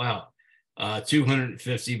cancel out.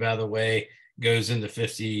 250, by the way, goes into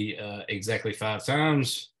 50 exactly 5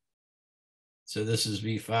 times. So this is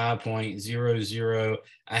be 5.00.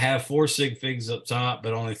 I have 4 sig figs up top,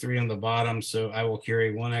 but only 3 on the bottom, so I will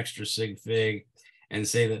carry 1 extra sig fig and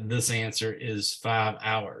say that this answer is 5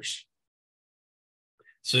 hours.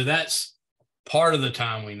 So that's part of the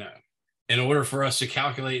time we know. In order for us to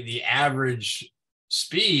calculate the average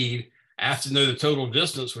speed, I have to know the total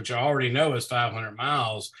distance, which I already know is 500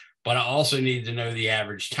 miles, but I also need to know the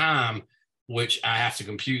average time, which I have to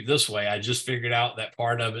compute this way. I just figured out that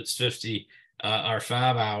part of it's 50 or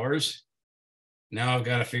 5 hours. Now I've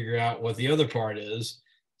got to figure out what the other part is.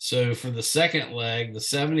 So for the second leg, the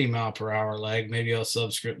 70 mile per hour leg, maybe I'll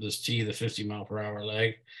subscript this T, the 50 mile per hour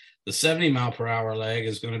leg. The 70 mile per hour leg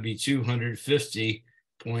is going to be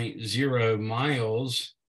 250.0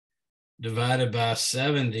 miles divided by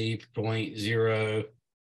 70.0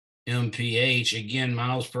 mph. Again,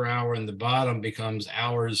 miles per hour in the bottom becomes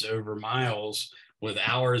hours over miles, with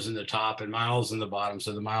hours in the top and miles in the bottom.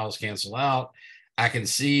 So the miles cancel out. I can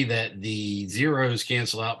see that the zeros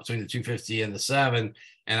cancel out between the 250 and the 7,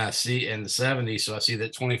 and I see in the 70. So I see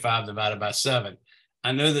that 25 divided by 7.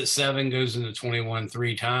 I know that 7 goes into 21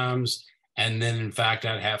 3 times. And then in fact,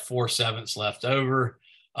 I'd have 4/7 left over.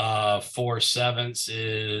 4/7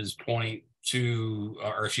 is 0.2,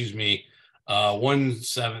 or excuse me,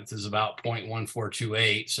 1/7 is about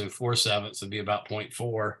 0.1428. So 4/7 would be about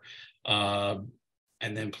 0.4.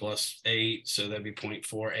 And then plus 8, so that'd be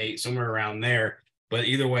 0.48, somewhere around there. But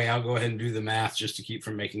either way, I'll go ahead and do the math just to keep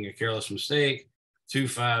from making a careless mistake.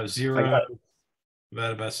 250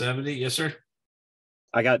 divided by 70. Yes, sir.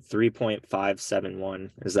 I got 3.571.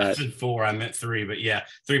 Is I that said 4, I meant 3, but yeah,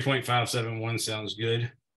 3.571 sounds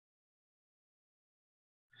good.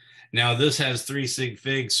 Now this has 3 sig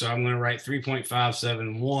figs, so I'm going to write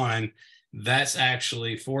 3.571. That's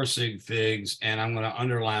actually 4 sig figs, and I'm going to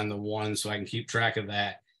underline the 1 so I can keep track of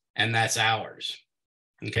that, and that's hours.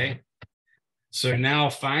 Okay. So now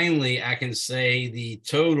finally I can say the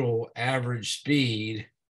total average speed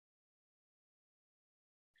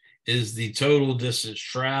is the total distance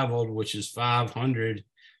traveled, which is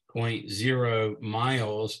 500.0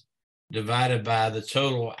 miles, divided by the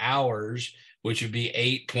total hours, which would be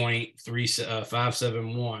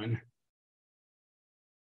 8.3571.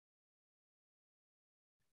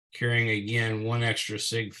 Carrying again 1 extra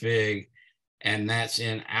sig fig, and that's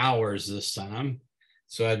in hours this time.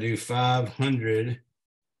 So I do 500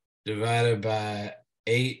 divided by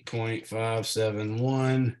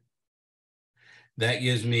 8.571. That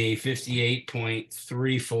gives me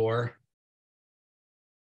 58.34.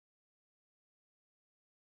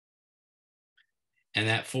 And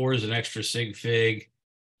that 4 is an extra sig fig.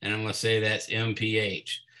 And I'm going to say that's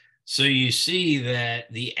MPH. So you see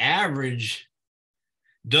that the average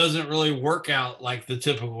doesn't really work out like the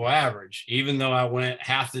typical average, even though I went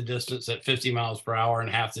half the distance at 50 miles per hour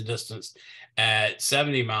and half the distance at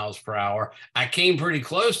 70 miles per hour. I came pretty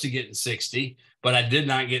close to getting 60, but I did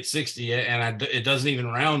not get 60, and it doesn't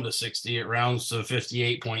even round to 60. It rounds to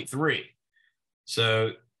 58.3.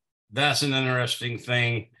 So that's an interesting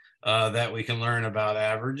thing that we can learn about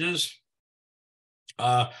averages.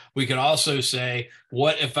 We could also say,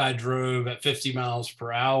 what if I drove at 50 miles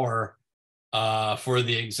per hour for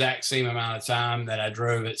the exact same amount of time that I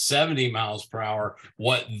drove at 70 miles per hour?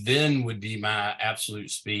 What then would be my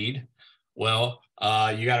absolute speed? Well,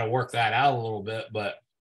 you got to work that out a little bit, but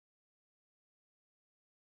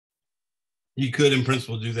you could in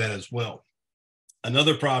principle do that as well.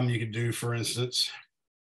 Another problem you could do, for instance,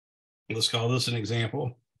 let's call this an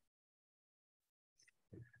example.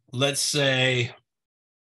 Let's say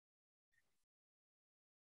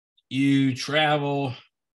you travel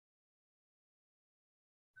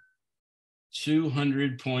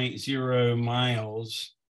 200.0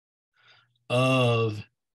 miles of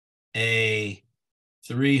a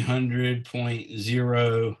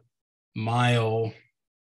 300.0 mile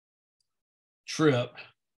trip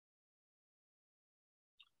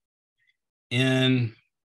in,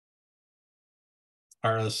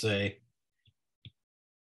 or let's say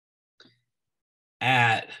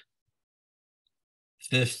at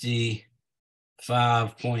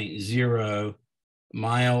 55.0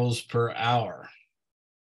 miles per hour.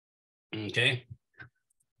 Okay.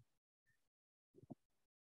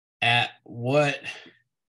 At what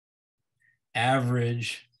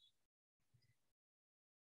average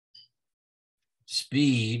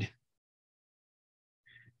speed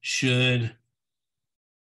should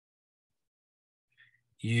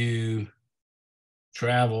you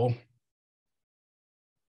travel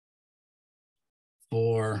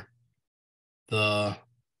for the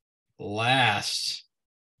last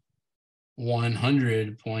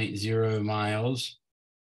 100.0 miles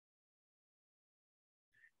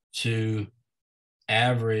to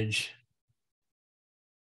average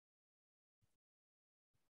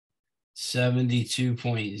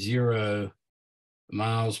 72.0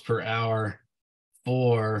 miles per hour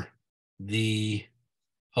for the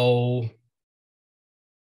whole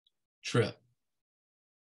trip.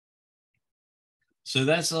 So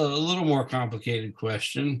that's a little more complicated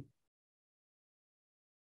question.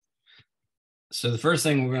 So the first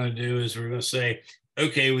thing we're going to do is we're going to say,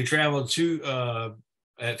 okay, we traveled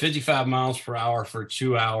at 55 miles per hour for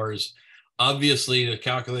 2 hours. Obviously, to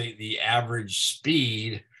calculate the average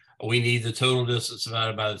speed, we need the total distance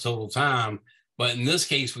divided by the total time. But in this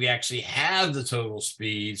case, we actually have the total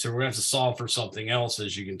speed. So we're going to have to solve for something else,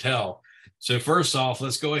 as you can tell. So first off,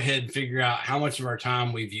 let's go ahead and figure out how much of our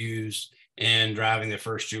time we've used in driving the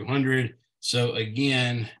first 200. So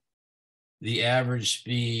again, the average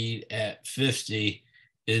speed at 50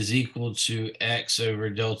 is equal to x over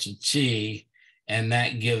delta t. And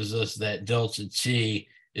that gives us that delta t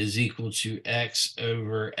is equal to x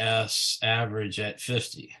over s average at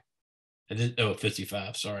 50.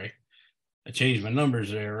 55, sorry. I changed my numbers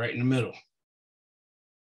there right in the middle.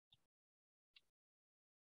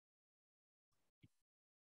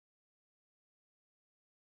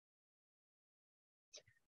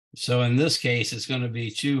 So in this case, it's going to be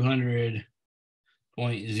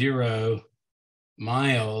 200.0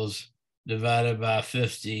 miles divided by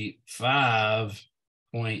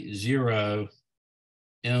 55.0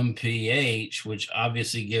 mph, which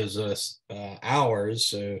obviously gives us hours.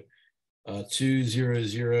 So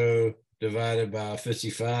 200 divided by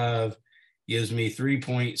 55 gives me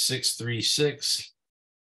 3.636.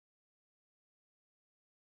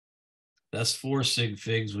 That's 4 sig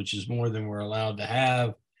figs, which is more than we're allowed to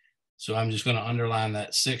have. So I'm just going to underline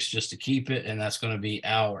that 6 just to keep it, and that's going to be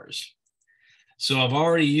hours. So I've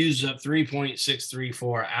already used up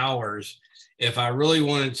 3.634 hours. If I really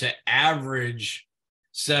wanted to average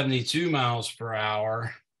 72 miles per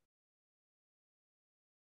hour,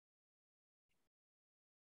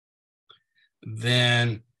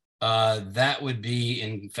 then that would be,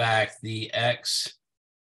 in fact, the x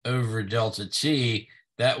over delta t.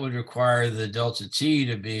 That would require the delta t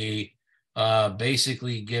to be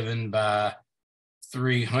basically given by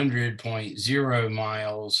 300.0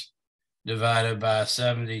 miles divided by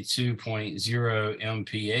 72.0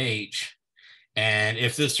 mph. And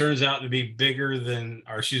if this turns out to be bigger than,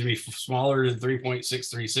 or excuse me, smaller than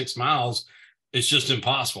 3.636 miles, it's just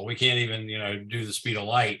impossible. We can't even, do the speed of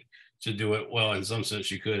light to do it. Well, in some sense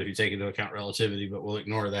you could if you take into account relativity, but we'll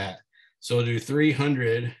ignore that. So we'll do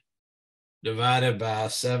 300 divided by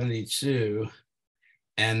 72,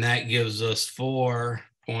 and that gives us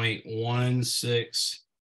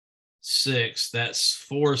 4.166. That's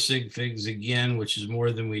 4 sig figs again, which is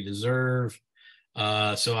more than we deserve.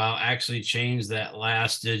 So I'll actually change that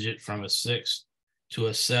last digit from a 6 to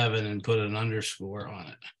a 7 and put an underscore on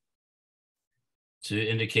it to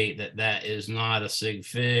indicate that that is not a sig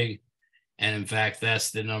fig. And in fact, that's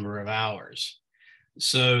the number of hours.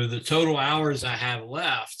 So the total hours I have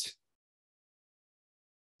left,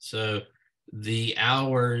 so the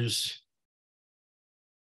hours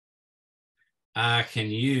I can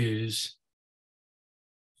use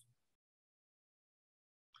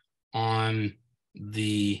on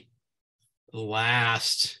the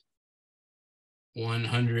last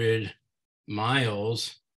 100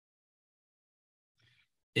 miles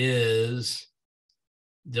is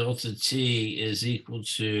delta t is equal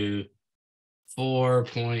to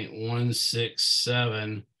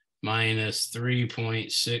 4.167 minus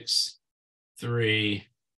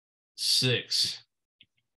 3.636.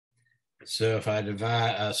 So if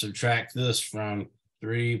I subtract this from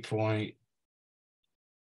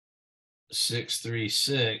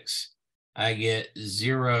 3.636, I get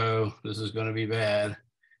 0. This is going to be bad.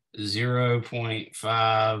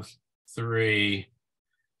 0.530.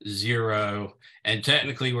 And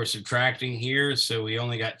technically we're subtracting here, so we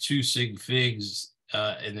only got 2 sig figs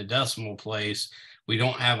in the decimal place. We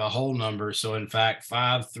don't have a whole number, so in fact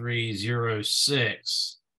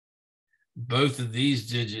 5306, both of these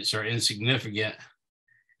digits are insignificant,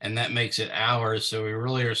 and that makes it hours. So we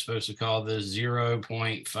really are supposed to call this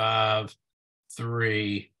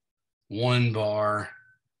 0.531 bar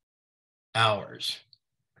hours.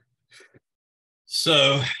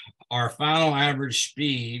 So our final average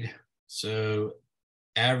speed, so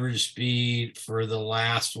average speed for the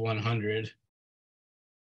last 100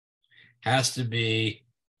 has to be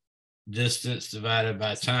distance divided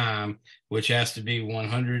by time, which has to be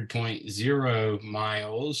 100.0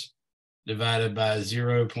 miles divided by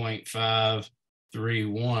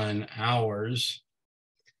 0.531 hours.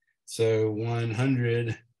 So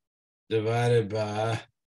 100 divided by,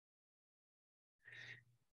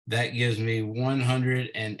 that gives me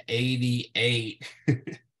 188.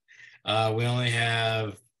 We only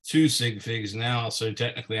have 2 sig figs now, so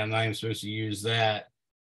technically I'm not even supposed to use that.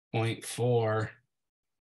 0.4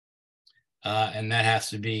 and that has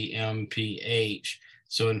to be MPH.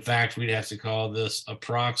 So in fact, we'd have to call this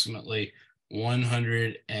approximately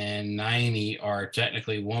 190, or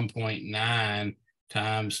technically 1.9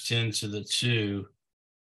 times 10 to the 2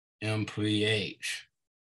 MPH.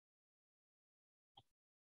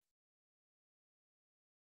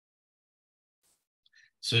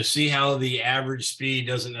 So see how the average speed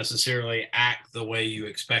doesn't necessarily act the way you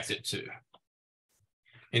expect it to.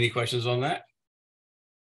 Any questions on that?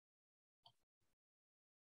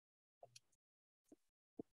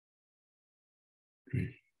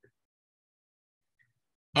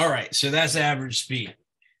 All right, so that's average speed.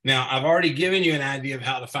 Now, I've already given you an idea of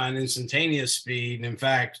how to find instantaneous speed. And in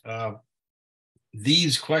fact,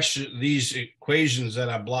 these equations that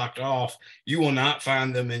I blocked off, you will not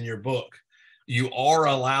find them in your book. You are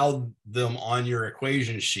allowed them on your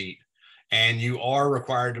equation sheet, and you are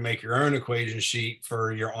required to make your own equation sheet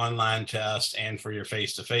for your online test and for your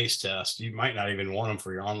face-to-face test. You might not even want them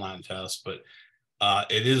for your online test, but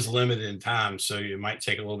it is limited in time, so it might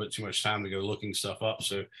take a little bit too much time to go looking stuff up.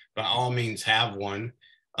 So by all means, have one.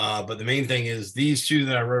 But the main thing is these two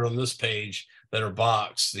that I wrote on this page that are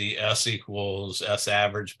boxed, the S equals S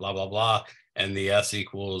average, blah, blah, blah, and the S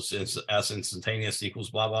equals S instantaneous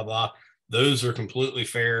equals blah, blah, blah. Those are completely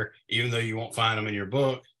fair, even though you won't find them in your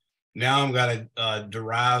book. Now I'm going to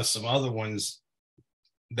derive some other ones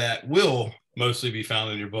that will mostly be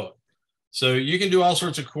found in your book. So you can do all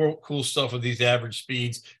sorts of cool stuff with these average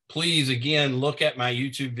speeds. Please, again, look at my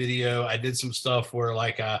YouTube video. I did some stuff where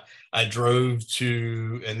like I drove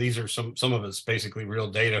to, and these are some of it's basically real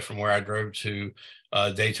data from where I drove to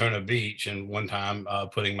Daytona Beach. And one time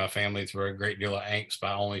putting my family through a great deal of angst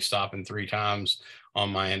by only stopping 3 times on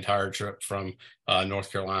my entire trip from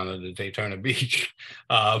North Carolina to Daytona Beach.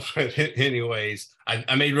 But anyways,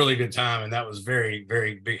 I made really good time, and that was very,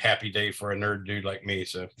 very big happy day for a nerd dude like me.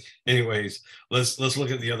 So anyways, let's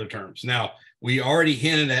look at the other terms. Now, we already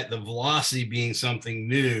hinted at the velocity being something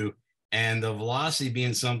new, and the velocity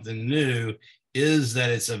being something new is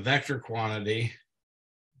that it's a vector quantity,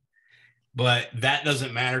 but that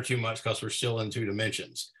doesn't matter too much because we're still in 2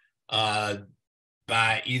 dimensions.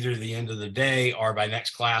 By either the end of the day or by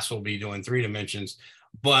next class, we'll be doing 3 dimensions.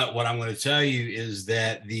 But what I'm going to tell you is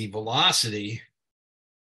that the velocity,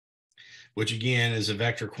 which again is a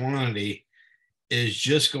vector quantity, is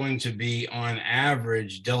just going to be on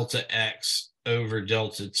average delta x over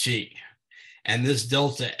delta t. And this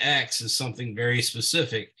delta x is something very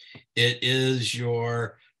specific. It is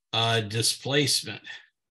your displacement.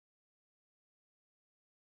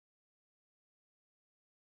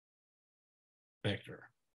 Vector.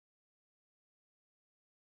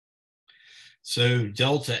 So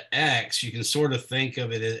delta x, you can sort of think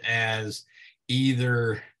of it as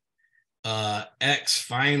either x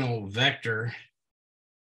final vector,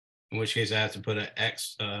 in which case I have to put an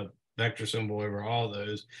x vector symbol over all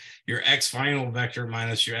those, your x final vector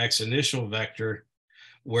minus your x initial vector,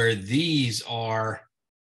 where these are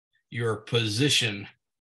your position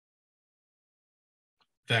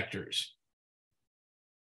vectors.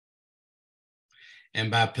 And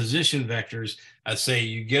by position vectors, I say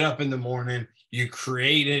you get up in the morning, you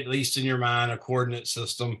create, at least in your mind, a coordinate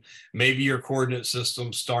system. Maybe your coordinate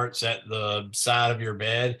system starts at the side of your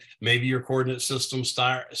bed. Maybe your coordinate system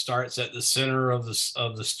starts at the center of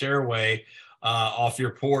the stairway off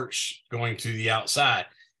your porch going to the outside.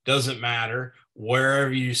 Doesn't matter.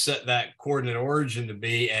 Wherever you set that coordinate origin to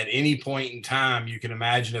be, at any point in time, you can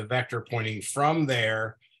imagine a vector pointing from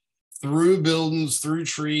there through buildings, through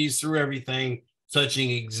trees, through everything,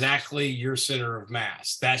 touching exactly your center of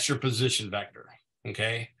mass. That's your position vector,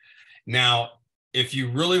 okay? Now, if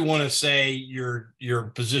you really want to say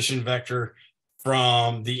your position vector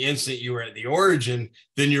from the instant you were at the origin,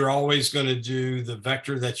 then you're always going to do the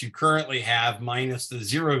vector that you currently have minus the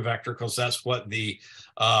 0 vector, because that's what the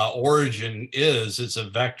origin is. It's a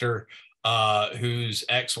vector whose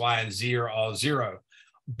x, y, and z are all 0.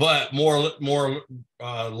 But more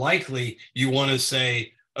likely, you want to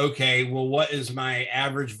say, okay, well, what is my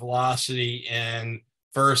average velocity? And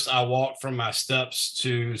first I walk from my steps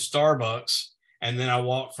to Starbucks, and then I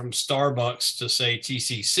walk from Starbucks to, say,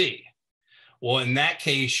 TCC. Well, in that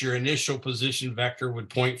case, your initial position vector would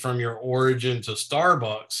point from your origin to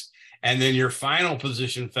Starbucks, and then your final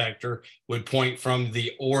position vector would point from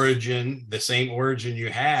the origin, the same origin you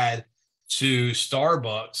had, to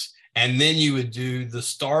Starbucks. And then you would do the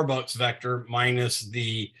Starbucks vector minus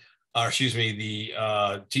the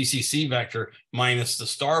TCC vector minus the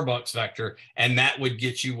Starbucks vector, and that would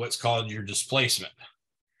get you what's called your displacement.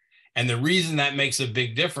 And the reason that makes a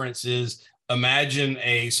big difference is imagine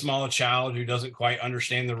a small child who doesn't quite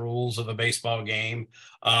understand the rules of a baseball game.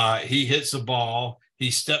 He hits a ball,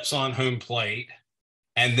 he steps on home plate,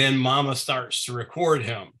 and then mama starts to record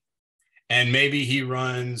him. And maybe he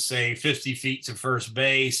runs, say, 50 feet to first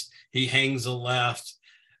base. He hangs a left,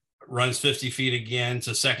 runs 50 feet again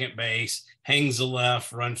to second base, hangs a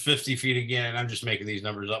left, runs 50 feet again. And I'm just making these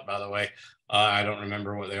numbers up, by the way. I don't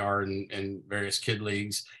remember what they are in various kid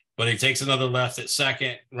leagues. But he takes another left at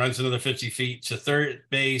second, runs another 50 feet to third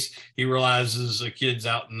base. He realizes a kid's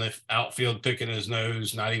out in the outfield picking his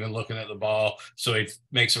nose, not even looking at the ball. So he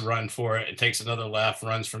makes a run for it and takes another left,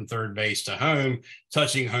 runs from third base to home,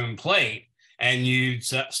 touching home plate. And you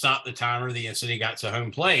stop the timer the instant he got to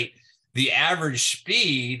home plate. The average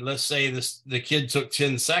speed, let's say the kid took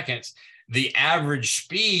 10 seconds. The average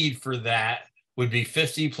speed for that would be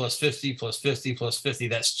 50 plus 50 plus 50 plus 50.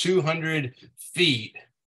 That's 200 feet.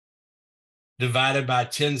 Divided by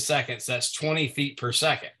 10 seconds, that's 20 feet per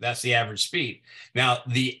second. That's the average speed. Now,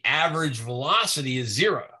 the average velocity is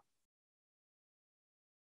 0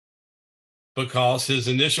 because his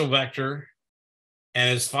initial vector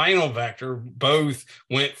and his final vector both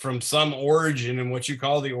went from some origin, and what you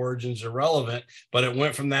call the origin's irrelevant, but it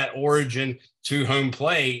went from that origin to home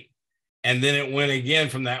plate, and then it went again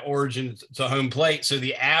from that origin to home plate. So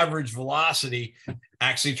the average velocity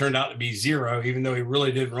actually turned out to be 0, even though he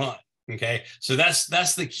really did run. Okay, so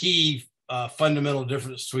that's the key fundamental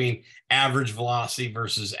difference between average velocity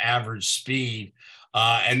versus average speed.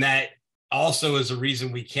 And that also is a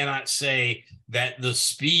reason we cannot say that the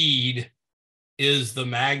speed is the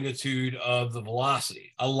magnitude of the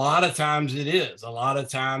velocity. A lot of times it is. A lot of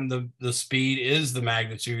time the speed is the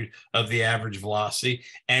magnitude of the average velocity.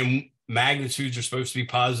 And magnitudes are supposed to be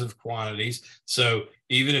positive quantities. So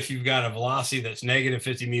even if you've got a velocity that's negative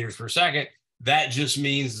 50 meters per second, that just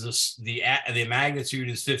means the magnitude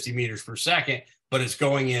is 50 meters per second, but it's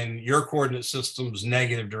going in your coordinate system's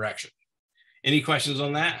negative direction. Any questions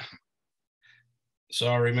on that? So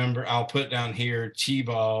I'll remember, I'll put down here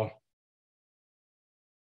T-ball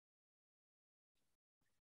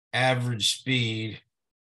average speed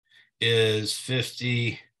is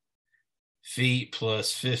 50 feet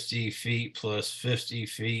plus 50 feet plus 50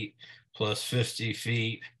 feet plus 50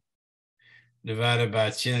 feet divided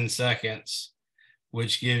by 10 seconds,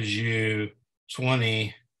 which gives you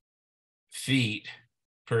 20 feet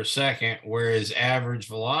per second, whereas average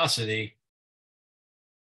velocity,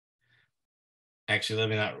 actually, let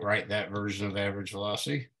me not write that version of average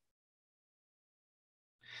velocity,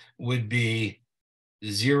 would be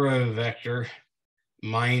 0 vector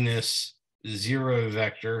minus 0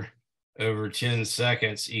 vector over 10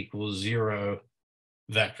 seconds equals 0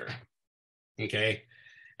 vector. Okay.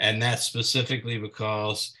 And that's specifically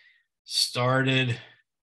because started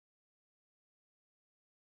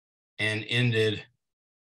and ended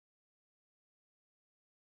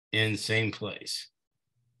in same place.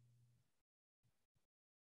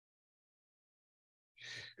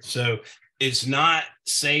 So it's not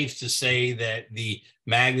safe to say that the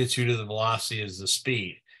magnitude of the velocity is the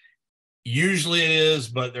speed. Usually it is,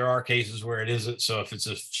 but there are cases where it isn't. So if it's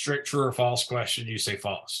a strict true or false question, you say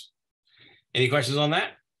false. Any questions on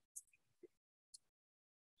that?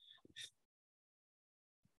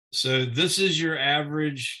 So this is your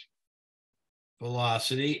average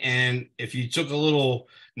velocity. And if you took a little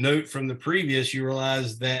note from the previous, you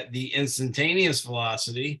realize that the instantaneous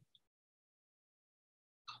velocity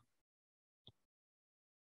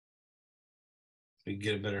we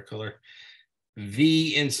get a better color.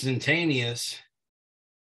 V instantaneous,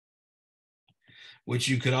 which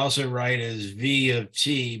you could also write as V of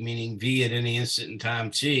t, meaning V at any instant in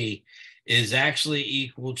time t, is actually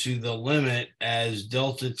equal to the limit as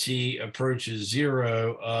delta t approaches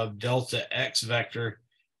 0 of delta x vector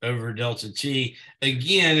over delta t.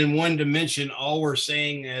 Again, in one dimension, all we're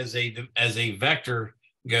saying as a vector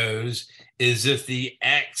goes is if the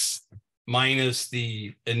x minus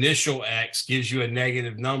the initial x gives you a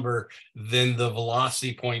negative number, then the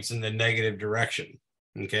velocity points in the negative direction.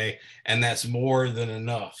 Okay, and that's more than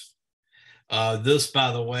enough. This,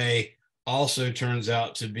 by the way, also turns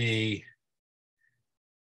out to be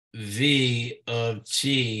V of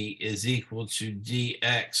t is equal to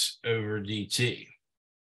dx over dt.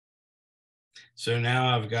 So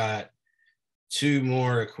now I've got 2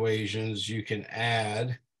 more equations you can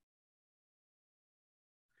add,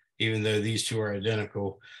 even though these 2 are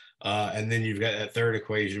identical. And then you've got that third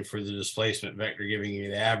equation for the displacement vector giving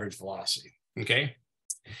you the average velocity. Okay.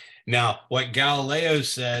 Now, what Galileo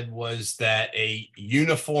said was that a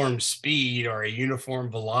uniform speed or a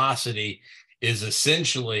uniform velocity is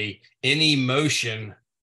essentially any motion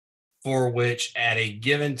for which at a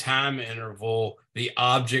given time interval, the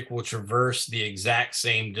object will traverse the exact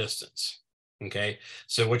same distance. Okay,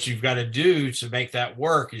 so what you've got to do to make that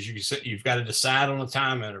work is you've got to decide on a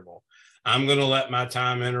time interval. I'm going to let my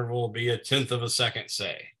time interval be 1/10 of a second,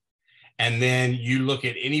 say. And then you look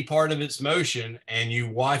at any part of its motion and you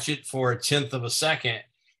watch it for 1/10 of a second.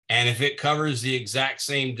 And if it covers the exact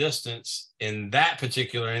same distance in that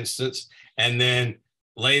particular instance, and then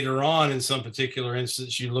later on in some particular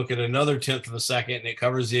instance, you look at another 1/10 of a second and it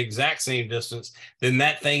covers the exact same distance, then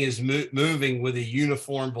that thing is moving with a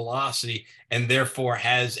uniform velocity and therefore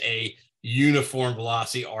has a uniform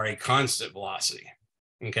velocity or a constant velocity.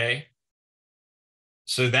 Okay.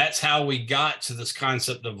 So that's how we got to this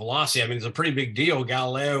concept of velocity. I mean, it's a pretty big deal.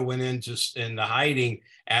 Galileo went into hiding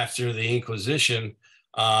after the Inquisition.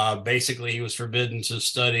 Basically, he was forbidden to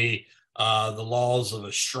study the laws of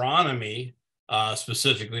astronomy,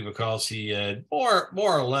 specifically because he had more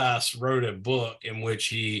or less wrote a book in which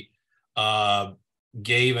he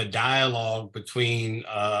gave a dialogue between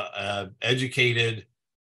an educated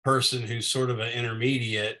person who's sort of an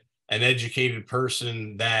intermediate, an educated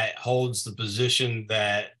person that holds the position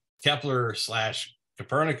that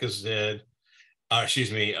Kepler/Copernicus did,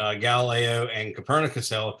 Galileo and Copernicus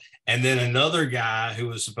held, and then another guy who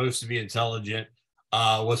was supposed to be intelligent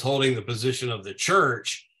was holding the position of the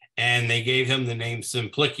church, and they gave him the name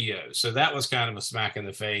Simplicio. So that was kind of a smack in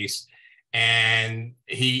the face. And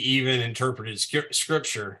he even interpreted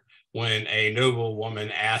scripture when a noble woman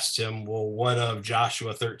asked him, well, what of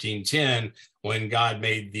Joshua 13:10, when God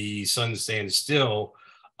made the sun stand still?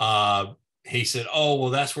 He said, oh, well,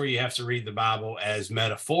 that's where you have to read the Bible as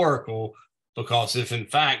metaphorical, because if in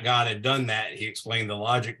fact God had done that, he explained the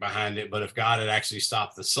logic behind it. But if God had actually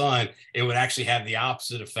stopped the sun, it would actually have the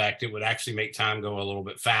opposite effect. It would actually make time go a little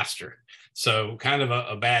bit faster. So kind of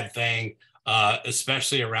a bad thing,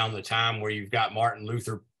 especially around the time where you've got Martin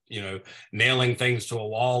Luther, nailing things to a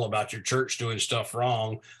wall about your church doing stuff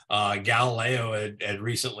wrong. Galileo had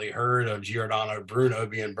recently heard of Giordano Bruno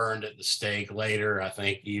being burned at the stake. Later, I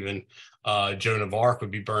think even Joan of Arc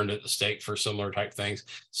would be burned at the stake for similar type things.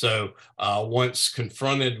 So once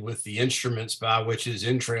confronted with the instruments by which his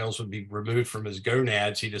entrails would be removed from his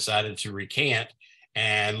gonads, he decided to recant.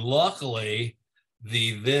 And luckily,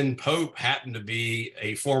 the then Pope happened to be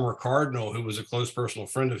a former cardinal who was a close personal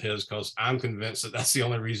friend of his, because I'm convinced that that's the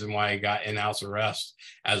only reason why he got in-house arrest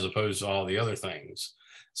as opposed to all the other things.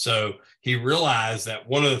 So he realized that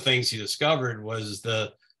one of the things he discovered was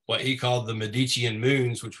what he called the Medicean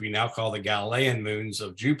moons, which we now call the Galilean moons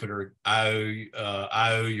of Jupiter,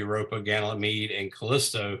 Io, Europa, Ganymede, and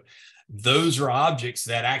Callisto. Those are objects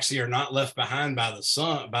that actually are not left behind by the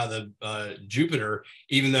sun, by the Jupiter,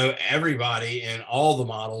 even though everybody in all the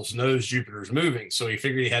models knows Jupiter's moving. So he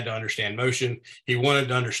figured he had to understand motion. He wanted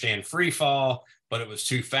to understand free fall, but it was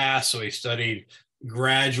too fast. So he studied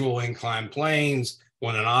gradual inclined planes.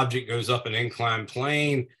 When an object goes up an inclined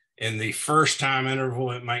plane, in the first time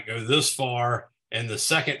interval, it might go this far. And the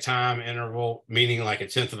second time interval, meaning like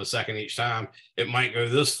 1/10 of a second each time, it might go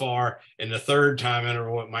this far. In the third time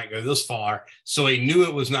interval, it might go this far. So he knew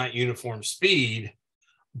it was not uniform speed.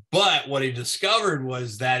 But what he discovered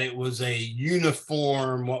was that it was a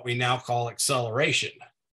uniform, what we now call acceleration.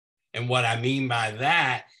 And what I mean by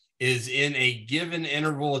that is in a given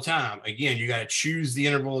interval of time, again, you got to choose the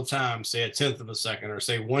interval of time, say 1/10 of a second or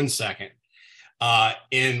say 1 second.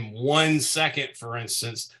 In 1 second, for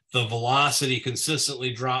instance, the velocity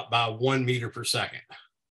consistently dropped by 1 meter per second.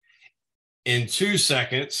 In 2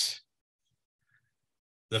 seconds,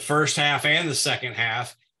 the first half and the second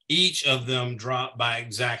half, each of them dropped by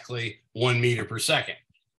exactly 1 meter per second.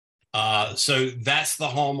 So that's the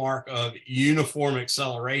hallmark of uniform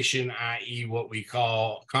acceleration, i.e. what we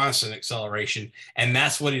call constant acceleration. And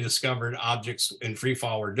that's what he discovered objects in free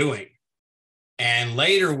fall were doing. And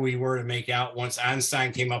later we were to make out, once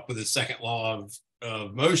Einstein came up with his second law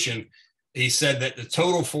of motion, he said that the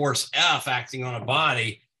total force F acting on a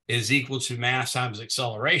body is equal to mass times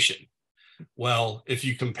acceleration. Well, if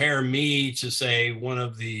you compare me to, say, one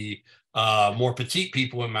of the more petite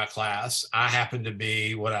people in my class, I happen to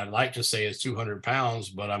be what I'd like to say is 200 pounds,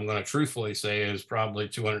 but I'm going to truthfully say is probably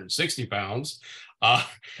 260 pounds.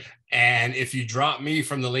 And if you drop me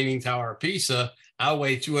from the Leaning Tower of Pisa, I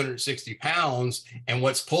weigh 260 pounds, and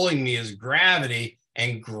what's pulling me is gravity.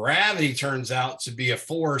 And gravity turns out to be a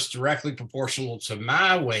force directly proportional to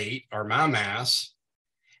my weight or my mass,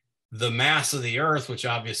 the mass of the Earth, which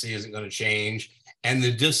obviously isn't going to change, and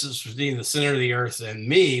the distance between the center of the Earth and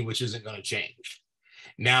me, which isn't going to change.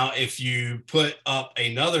 Now, if you put up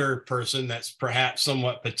another person that's perhaps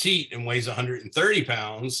somewhat petite and weighs 130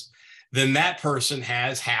 pounds, then that person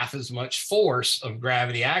has half as much force of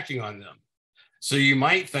gravity acting on them. So you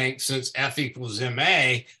might think since F equals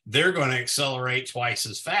ma, they're going to accelerate twice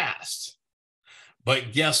as fast.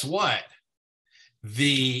 But guess what?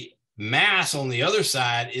 The mass on the other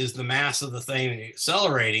side is the mass of the thing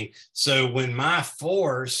accelerating. So when my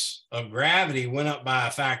force of gravity went up by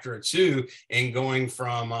a factor of 2 and going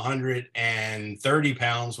from 130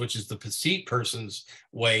 pounds, which is the petite person's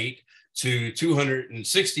weight, to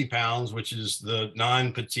 260 pounds, which is the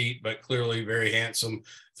non-petite but clearly very handsome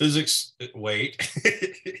physics weight,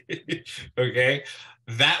 okay,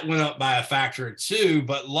 that went up by a factor of 2,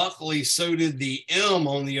 but luckily so did the M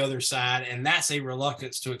on the other side, and that's a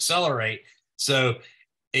reluctance to accelerate. So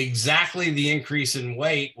exactly the increase in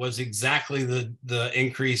weight was exactly the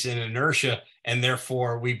increase in inertia, and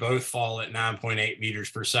therefore we both fall at 9.8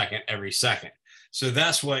 meters per second every second. So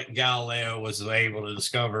that's what Galileo was able to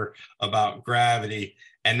discover about gravity.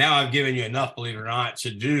 And now I've given you enough, believe it or not,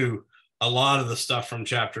 to do a lot of the stuff from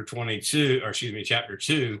chapter 22, or excuse me, chapter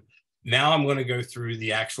 2. Now I'm going to go through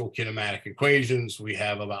the actual kinematic equations. We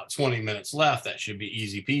have about 20 minutes left. That should be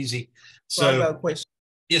easy peasy. So I got a question.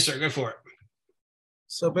 Yes, sir. Go for it.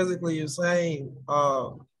 So basically you're saying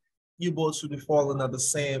you both should be falling at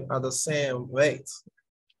the same rate.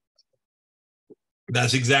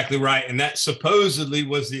 That's exactly right. And that supposedly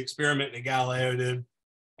was the experiment that Galileo did.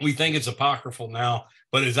 We think it's apocryphal now,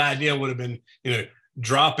 but his idea would have been,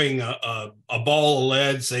 dropping a ball of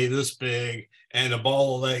lead, say this big, and a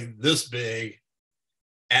ball of lead this big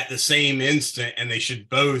at the same instant, and they should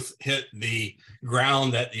both hit the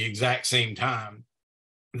ground at the exact same time.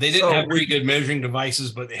 They didn't have very good measuring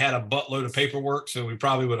devices, but they had a buttload of paperwork, so we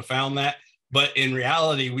probably would have found that. But in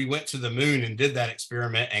reality, we went to the moon and did that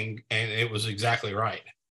experiment, and it was exactly right.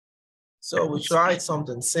 So we tried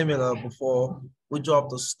something similar before. We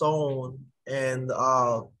dropped a stone and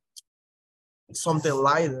something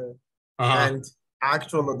lighter, and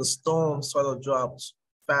actually the stone sort of dropped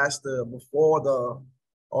faster before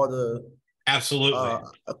the absolutely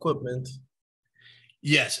equipment.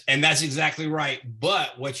 Yes, and that's exactly right.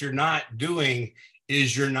 But what you're not doing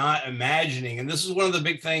is you're not imagining, and this is one of the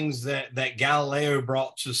big things that Galileo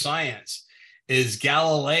brought to science, is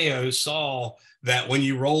Galileo saw that when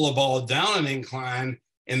you roll a ball down an incline,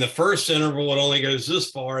 in the first interval, it only goes this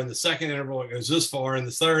far. In the second interval, it goes this far. In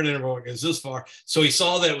the third interval, it goes this far. So he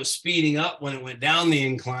saw that it was speeding up when it went down the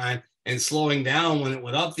incline and slowing down when it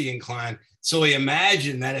went up the incline. So he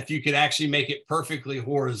imagined that if you could actually make it perfectly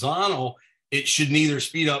horizontal, it should neither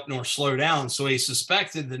speed up nor slow down. So he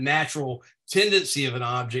suspected the natural tendency of an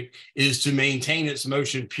object is to maintain its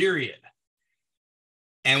motion, period.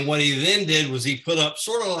 And what he then did was he put up,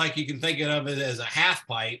 sort of like you can think of it as a half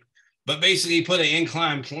pipe, but basically he put an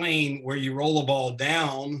inclined plane where you roll a ball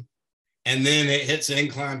down and then it hits an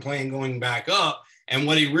inclined plane going back up. And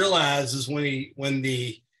what he realized is when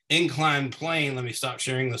the inclined plane, let me stop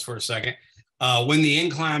sharing this for a second. When the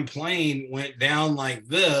inclined plane went down like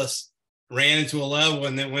this, ran into a level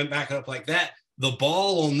and then went back up like that, the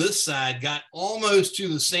ball on this side got almost to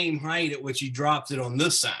the same height at which he dropped it on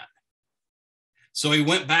this side. So he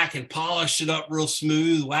went back and polished it up real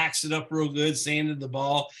smooth, waxed it up real good, sanded the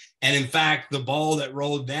ball. And in fact, the ball that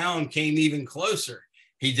rolled down came even closer.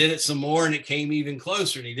 He did it some more and it came even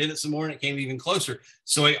closer. And he did it some more and it came even closer.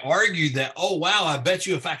 So he argued that, oh, wow, I bet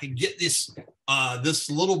you if I could get this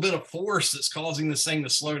little bit of force that's causing this thing to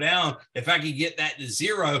slow down, if I could get that to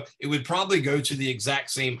zero, it would probably go to the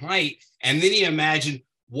exact same height. And then he imagined,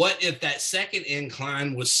 what if that second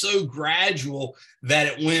incline was so gradual that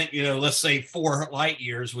it went, let's say 4 light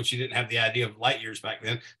years, which you didn't have the idea of light years back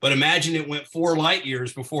then, but imagine it went 4 light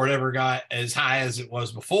years before it ever got as high as it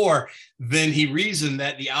was before. Then he reasoned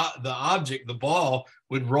that the object, the ball,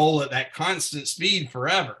 would roll at that constant speed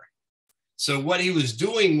forever. So what he was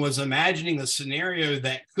doing was imagining a scenario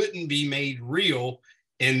that couldn't be made real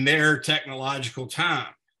in their technological time.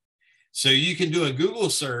 So you can do a Google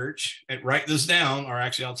search and write this down, or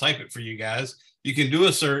actually I'll type it for you guys. You can do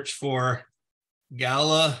a search for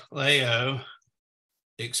Galileo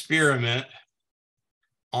experiment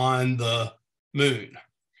on the moon.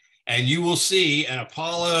 And you will see an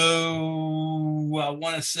Apollo, I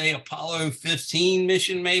want to say Apollo 15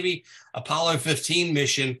 mission, maybe Apollo 15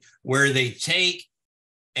 mission, where they take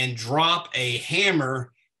and drop a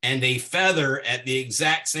hammer and a feather at the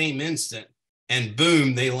exact same instant. And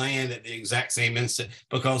boom, they land at the exact same instant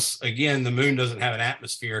because, again, the moon doesn't have an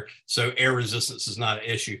atmosphere, so air resistance is not an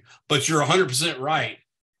issue. But you're 100% right.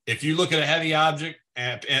 If you look at a heavy object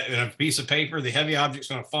and a piece of paper, the heavy object's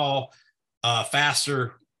going to fall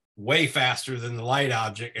faster, way faster than the light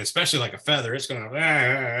object, especially like a feather. It's going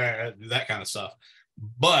to do that kind of stuff.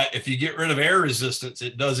 But if you get rid of air resistance,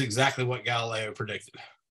 it does exactly what Galileo predicted.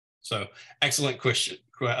 So excellent question.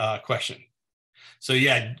 So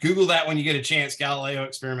yeah, Google that when you get a chance, Galileo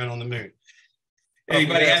experiment on the moon.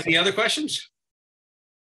 Anybody have any other questions?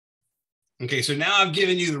 Okay, so now I've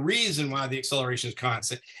given you the reason why the acceleration is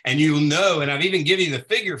constant, and you'll know, and I've even given you the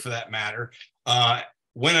figure for that matter.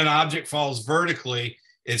 When an object falls vertically,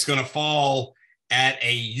 it's going to fall at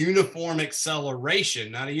a uniform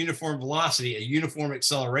acceleration, not a uniform velocity, a uniform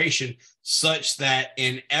acceleration, such that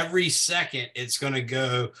in every second, it's going to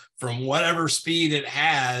go from whatever speed it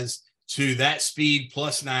has to that speed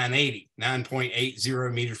plus 980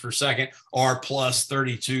 meters per second, or plus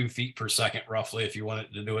 32 feet per second, roughly, if you want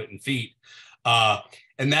it to do it in feet.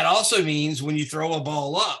 And that also means when you throw a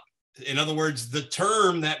ball up, in other words, the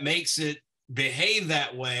term that makes it behave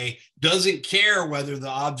that way doesn't care whether the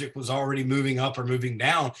object was already moving up or moving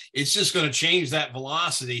down. It's just going to change that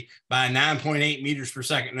velocity by 9.8 meters per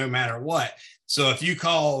second, no matter what. So if you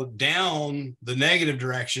call down the negative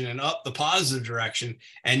direction and up the positive direction,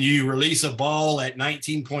 and you release a ball at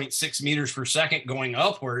 19.6 meters per second going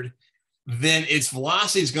upward, then its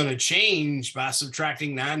velocity is going to change by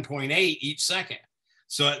subtracting 9.8 each second.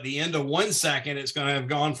 So at the end of 1 second, it's going to have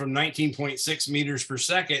gone from 19.6 meters per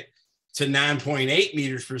second to 9.8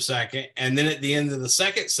 meters per second. And then at the end of the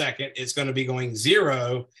second, it's going to be going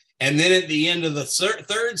 0. And then at the end of the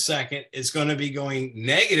third second, it's going to be going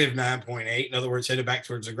negative 9.8. In other words, headed back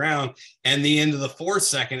towards the ground. And the end of the fourth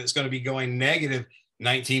second, it's going to be going negative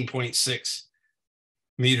 19.6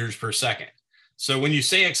 meters per second. So when you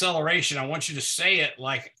say acceleration, I want you to say it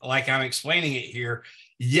like I'm explaining it here.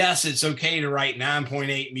 Yes, it's okay to write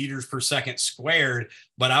 9.8 meters per second squared,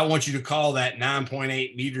 but I want you to call that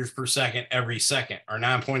 9.8 meters per second every second, or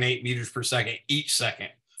 9.8 meters per second each second,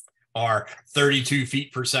 or 32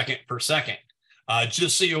 feet per second,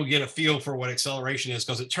 just so you'll get a feel for what acceleration is,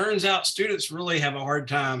 because it turns out students really have a hard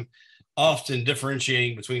time often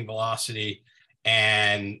differentiating between velocity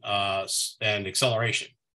and acceleration.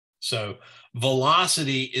 So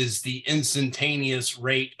velocity is the instantaneous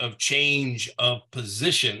rate of change of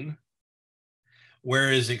position,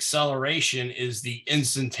 whereas acceleration is the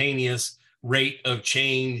instantaneous rate of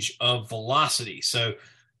change of velocity. So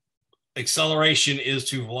acceleration is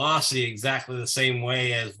to velocity exactly the same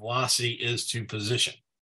way as velocity is to position.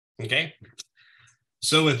 Okay.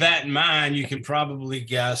 So with that in mind, you can probably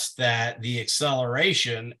guess that the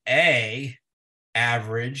acceleration, A,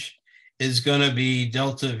 average, is going to be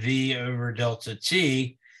delta V over delta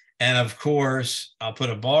T. And of course, I'll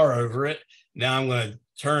put a bar over it. Now I'm going to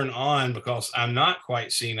turn on, because I'm not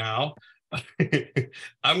quite senile,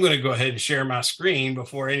 I'm going to go ahead and share my screen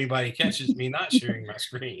before anybody catches me not sharing my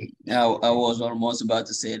screen. I was almost about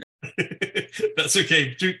to say that. That's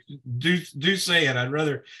okay. Do say it. I'd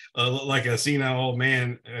rather look like a senile old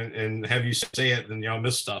man and have you say it than y'all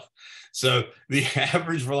miss stuff. So the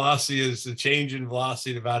average velocity is the change in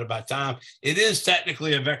velocity divided by time. It is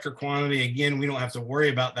technically a vector quantity. Again, we don't have to worry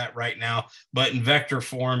about that right now, but in vector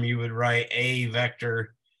form, you would write a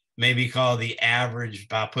vector, maybe call the average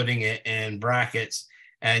by putting it in brackets,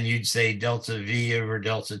 and you'd say delta V over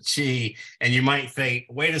delta T. And you might think,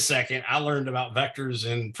 wait a second, I learned about vectors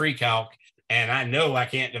in pre-calc, and I know I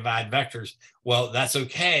can't divide vectors. Well, that's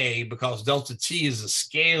okay, because delta T is a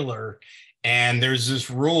scalar. And there's this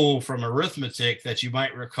rule from arithmetic that you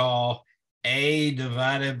might recall: A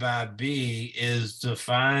divided by B is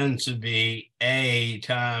defined to be A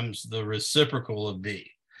times the reciprocal of B.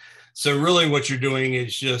 So really what you're doing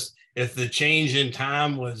is just, if the change in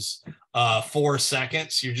time was 4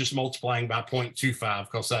 seconds, you're just multiplying by 0.25,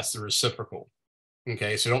 because that's the reciprocal.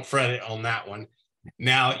 Okay, so don't fret it on that one.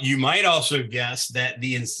 Now, you might also guess that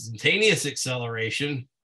the instantaneous acceleration,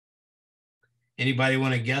 anybody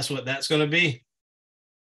want to guess what that's going to be?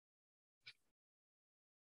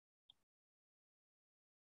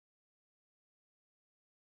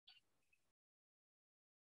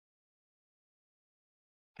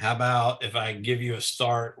 How about if I give you a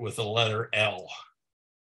start with the letter L?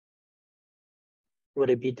 Would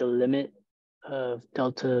it be the limit of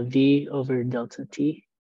delta V over delta T?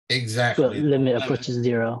 Exactly. But limit approaches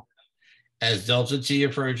 0. As delta T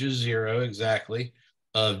approaches 0, exactly,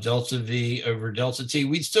 of delta V over delta T.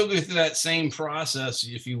 We'd still go through that same process,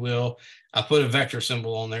 if you will. I put a vector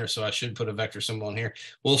symbol on there, so I should put a vector symbol on here.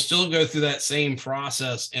 We'll still go through that same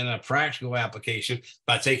process in a practical application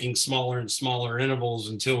by taking smaller and smaller intervals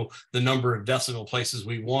until the number of decimal places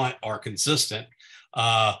we want are consistent.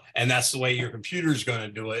 And that's the way your computer's going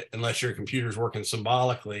to do it, unless your computer's working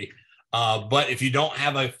symbolically. But if you don't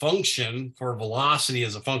have a function for velocity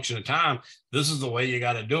as a function of time, this is the way you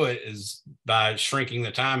got to do it, is by shrinking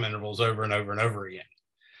the time intervals over and over and over again.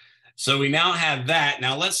 So we now have that.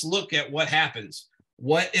 Now let's look at what happens.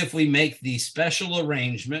 What if we make the special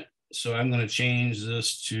arrangement? So I'm going to change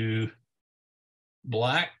this to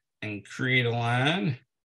black and create a line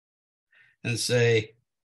and say,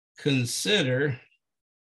 consider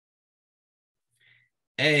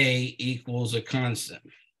A equals a constant.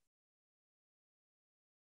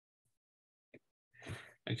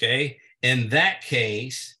 Okay, in that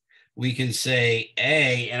case, we can say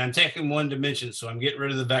A, and I'm taking one dimension, so I'm getting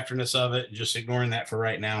rid of the vectorness of it, just ignoring that for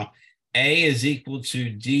right now. A is equal to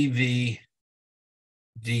dv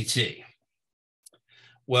dt.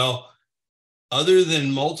 Well, other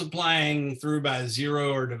than multiplying through by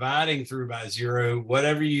 0 or dividing through by 0,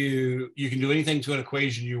 whatever you can do anything to an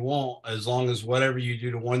equation you want, as long as whatever you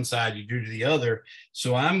do to one side, you do to the other.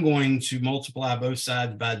 So I'm going to multiply both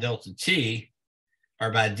sides by delta t, or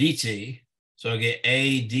by dt. So I get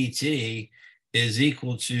a dt is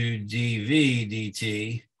equal to dv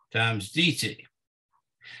dt times dt.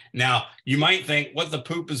 Now, you might think, what the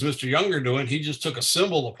poop is Mr. Younger doing? He just took a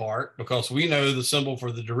symbol apart, because we know the symbol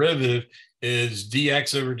for the derivative is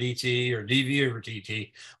dx over dt or dv over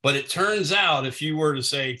dt. But it turns out, if you were to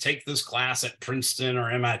say, take this class at Princeton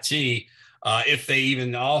or MIT, if they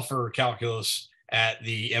even offer calculus at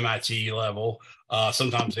the MIT level,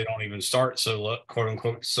 sometimes they don't even start so low, quote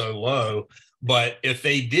unquote, so low. But if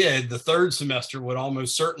they did, the third semester would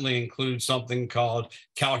almost certainly include something called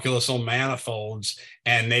calculus on manifolds,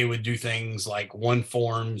 and they would do things like one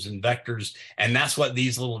forms and vectors. And that's what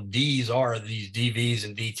these little D's are. These DVs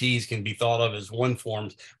and DTs can be thought of as one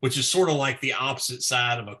forms, which is sort of like the opposite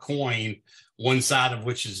side of a coin, one side of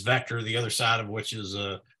which is vector, the other side of which is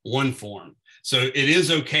a one form. So it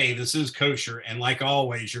is okay. This is kosher. And like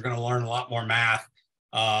always, you're going to learn a lot more math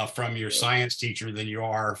from your science teacher than you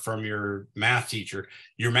are from your math teacher.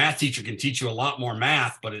 Your math teacher can teach you a lot more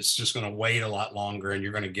math, but it's just going to wait a lot longer, and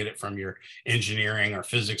you're going to get it from your engineering or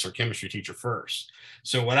physics or chemistry teacher first.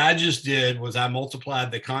 So what I just did was I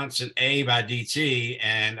multiplied the constant a by dt,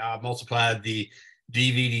 and I multiplied the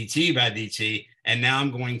dv dt by dt, and now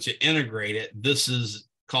I'm going to integrate it. This is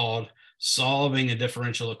called solving a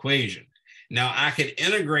differential equation. Now I could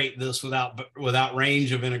integrate this without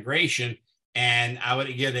range of integration, and I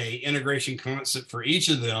would get a integration constant for each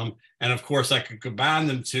of them. And of course I could combine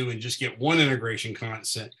them two and just get one integration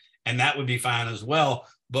constant, and that would be fine as well.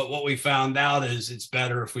 But what we found out is it's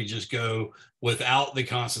better if we just go without the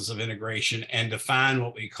constants of integration and define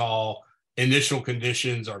what we call initial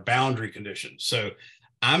conditions or boundary conditions. So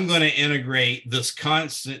I'm going to integrate this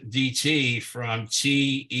constant dt from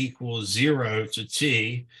t equals 0 to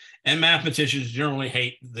t. And mathematicians generally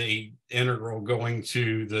hate the integral going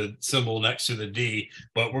to the symbol next to the d,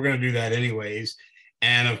 but we're going to do that anyways.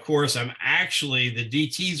 And of course, the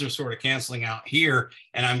dt's are sort of canceling out here,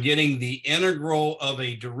 and I'm getting the integral of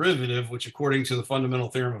a derivative, which according to the fundamental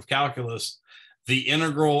theorem of calculus, the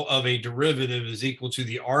integral of a derivative is equal to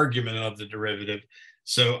the argument of the derivative.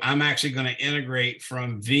 So I'm actually going to integrate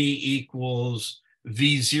from v equals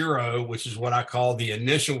v0, which is what I call the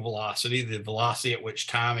initial velocity, the velocity at which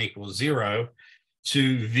time equals 0,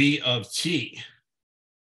 to v of t.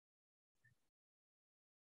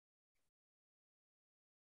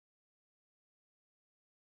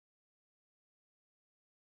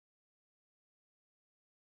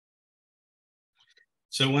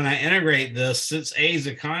 So when I integrate this, since a is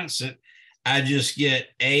a constant, I just get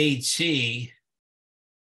at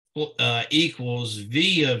equals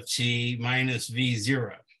v of t minus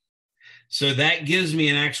v0. So that gives me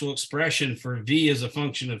an actual expression for v as a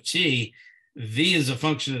function of t. V as a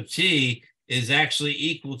function of t is actually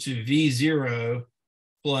equal to v0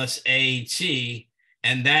 plus at,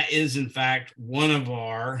 and that is in fact one of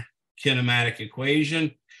our kinematic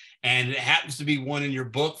equation. And it happens to be one in your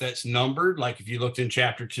book that's numbered. Like if you looked in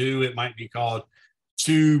chapter 2, it might be called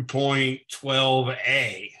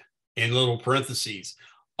 2.12a in little parentheses.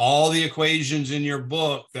 All the equations in your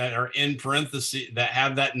book that are in parentheses, that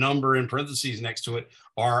have that number in parentheses next to it,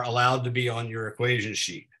 are allowed to be on your equation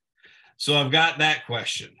sheet. So I've got that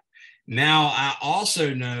question. Now I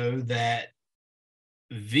also know that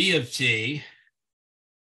v of t,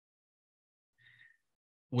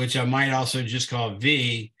 which I might also just call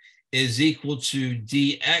v, is equal to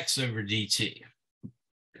dx over dt,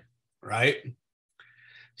 right?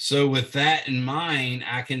 So with that in mind,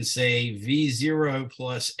 I can say v0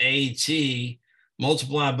 plus at,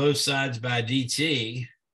 multiply both sides by dt,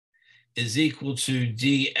 is equal to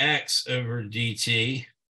dx over dt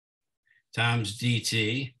times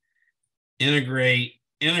dt, integrate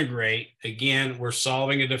integrate, again, we're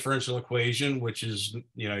solving a differential equation, which is,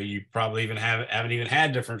 you probably haven't even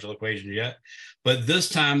had differential equations yet. But this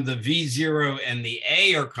time the V0 and the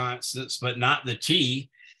A are constants, but not the T.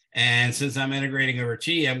 And since I'm integrating over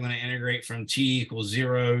T, I'm going to integrate from T equals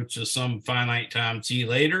 0 to some finite time T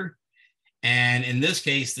later. And in this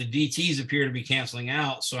case, the DTs appear to be canceling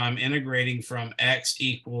out. So I'm integrating from X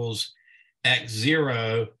equals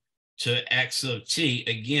X0 to X of T.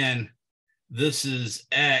 Again, this is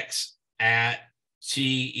X at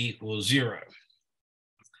T equals 0.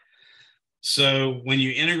 So when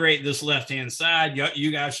you integrate this left-hand side,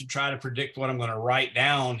 you guys should try to predict what I'm going to write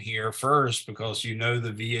down here first, because you know the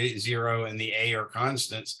V0 and the A are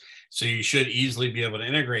constants. So you should easily be able to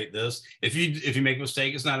integrate this. If you make a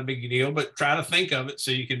mistake, it's not a big deal, but try to think of it so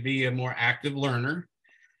you can be a more active learner.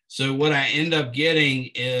 So what I end up getting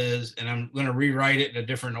is, and I'm going to rewrite it in a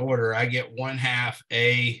different order, I get 1/2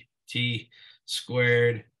 AT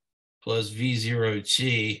squared plus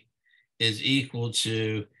V0t is equal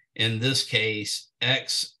to, in this case,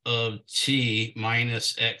 X of T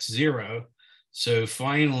minus X0. So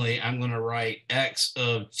finally, I'm going to write X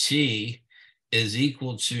of T is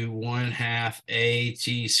equal to 1/2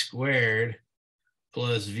 AT squared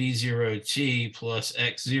plus V0t plus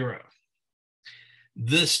X0.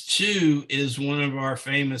 This too is one of our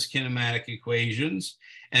famous kinematic equations.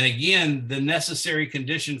 And again, the necessary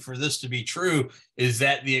condition for this to be true is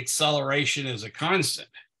that the acceleration is a constant.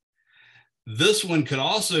 This one could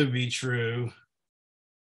also be true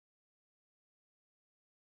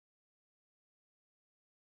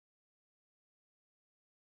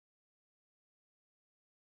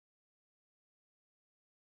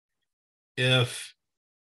if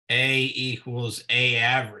A equals A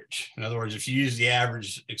average. In other words, if you use the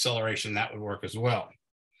average acceleration, that would work as well.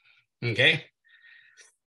 Okay.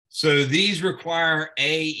 So these require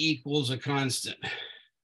A equals a constant.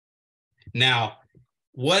 Now,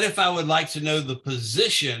 what if I would like to know the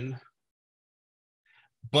position,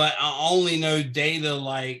 but I only know data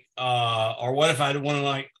like, or what if I want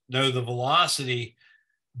to know the velocity,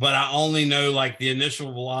 but I only know like the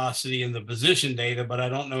initial velocity and the position data, but I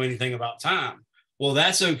don't know anything about time? Well,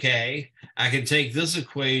 that's okay. I can take this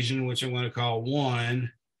equation, which I'm going to call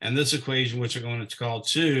 1, and this equation, which I'm going to call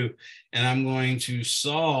 2, and I'm going to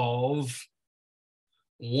solve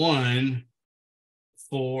 1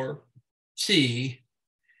 for T,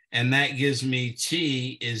 and that gives me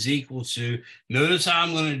T is equal to, notice how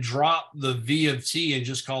I'm going to drop the V of T and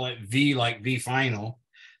just call it V like V final.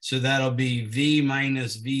 So that'll be V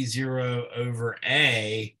minus V0 over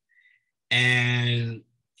A, and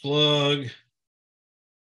plug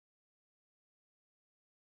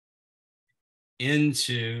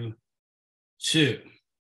into 2.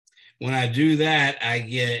 When I do that, I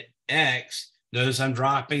get X. Notice I'm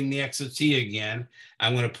dropping the X of T again.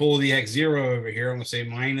 I'm going to pull the X0 over here. I'm going to say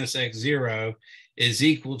minus X0 is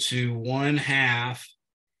equal to 1/2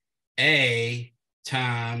 A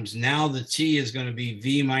times, now the T is going to be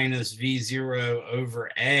V minus V0 over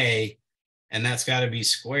A, and that's got to be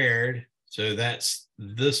squared. So that's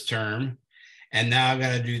this term. And now I've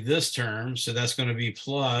got to do this term. So that's going to be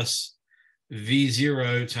plus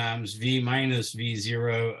V0 times V minus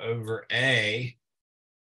V0 over A,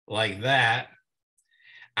 like that.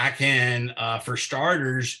 I can, for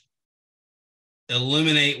starters,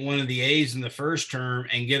 eliminate one of the A's in the first term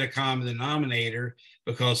and get a common denominator,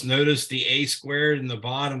 because notice the A squared in the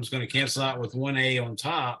bottom is going to cancel out with 1A on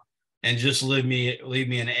top and just leave me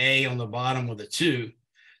an A on the bottom with a 2.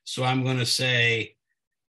 So I'm going to say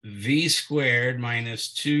V squared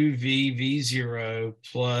minus 2V V0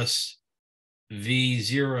 plus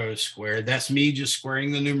V0 squared. That's me just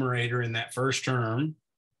squaring the numerator in that first term.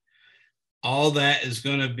 All that is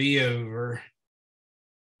going to be over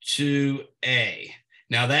 2A.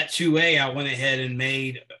 Now that 2A I went ahead and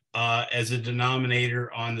made as a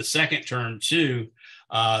denominator on the second term too.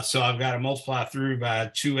 So I've got to multiply through by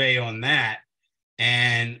 2A on that.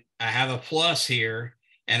 And I have a plus here,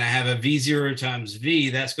 and I have a V0 times V.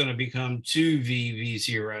 That's going to become 2V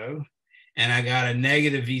V0. And I got a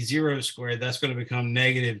negative V0 squared. That's going to become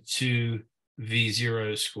negative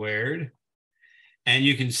 2V0 squared. And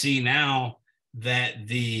you can see now that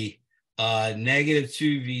the negative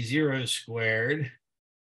 2V0 squared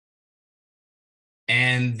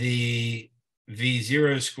and the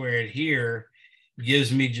V0 squared here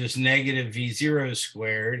gives me just negative V0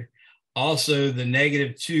 squared. Also, the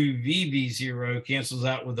negative 2VV0 cancels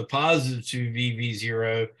out with the positive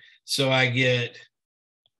 2VV0. So I get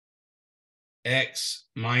X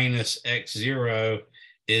minus X0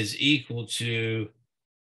 is equal to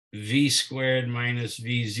V squared minus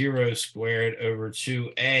V0 squared over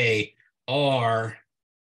 2A, or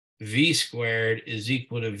v squared is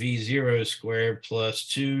equal to v0 squared plus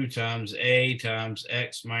 2 times a times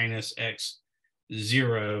x minus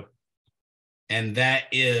x0. And that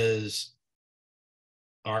is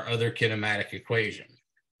our other kinematic equation.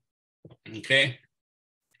 Okay.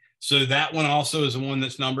 So that one also is the one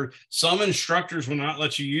that's numbered. Some instructors will not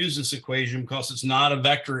let you use this equation because it's not a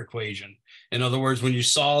vector equation. In other words, when you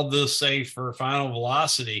solve this, say, for final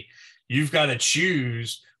velocity, you've got to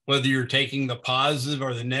choose whether you're taking the positive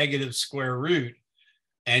or the negative square root,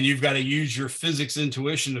 and you've got to use your physics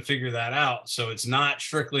intuition to figure that out. So it's not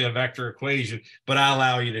strictly a vector equation, but I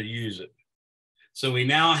allow you to use it. So we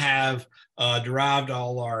now have derived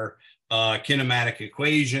all our kinematic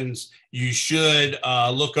equations. You should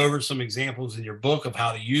look over some examples in your book of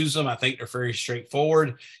how to use them. I think they're very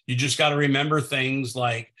straightforward. You just got to remember things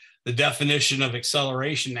like the definition of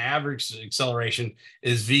acceleration, average acceleration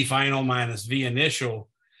is v final minus v initial.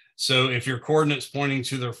 So if your coordinates pointing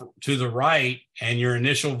to the right and your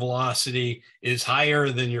initial velocity is higher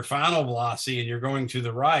than your final velocity and you're going to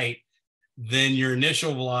the right, then your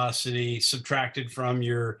initial velocity subtracted from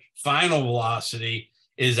your final velocity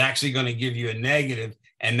is actually going to give you a negative,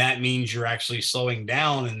 and that means you're actually slowing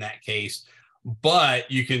down in that case.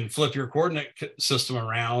 But you can flip your coordinate system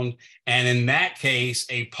around, and in that case,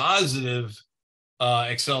 a positive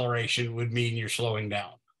acceleration would mean you're slowing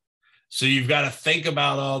down. So you've got to think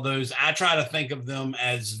about all those. I try to think of them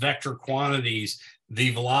as vector quantities.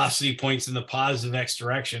 The velocity points in the positive x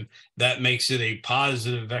direction. That makes it a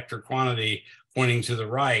positive vector quantity pointing to the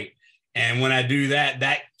right. And when I do that,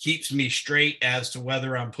 that keeps me straight as to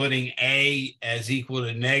whether I'm putting A as equal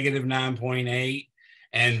to negative 9.8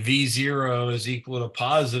 and V0 is equal to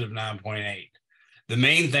positive 9.8. The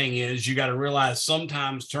main thing is you got to realize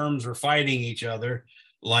sometimes terms are fighting each other,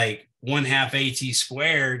 like 1/2 AT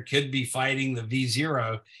squared could be fighting the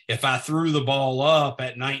V0. If I threw the ball up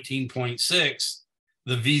at 19.6,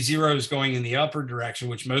 the V0 is going in the upper direction,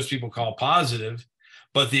 which most people call positive,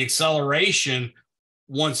 but the acceleration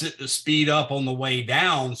wants it to speed up on the way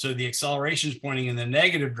down. So the acceleration is pointing in the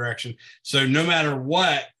negative direction. So no matter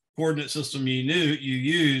what coordinate system you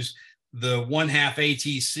use, the 1/2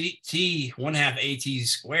 AT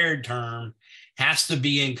squared term has to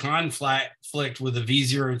be in conflict with the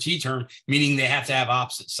V0t term, meaning they have to have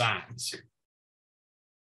opposite signs.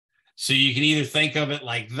 So you can either think of it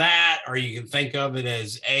like that, or you can think of it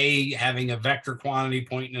as A, having a vector quantity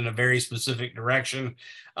pointing in a very specific direction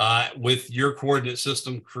with your coordinate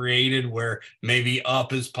system created where maybe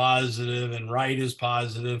up is positive and right is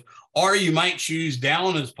positive, or you might choose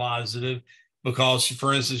down as positive because,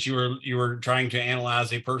 for instance, you were trying to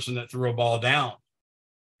analyze a person that threw a ball down.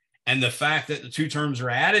 And the fact that the two terms are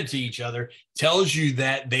added to each other tells you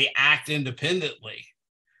that they act independently.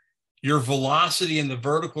 Your velocity in the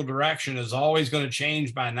vertical direction is always going to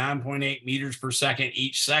change by 9.8 meters per second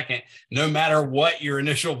each second, no matter what your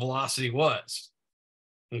initial velocity was.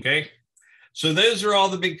 Okay, so those are all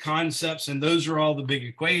the big concepts and those are all the big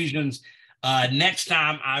equations. Next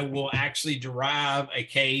time, I will actually derive a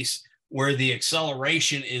case where the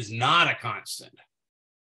acceleration is not a constant.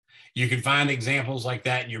 You can find examples like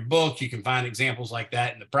that in your book. You can find examples like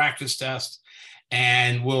that in the practice test.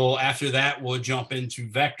 And after that, we'll jump into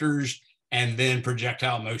vectors and then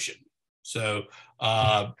projectile motion. So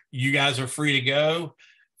you guys are free to go.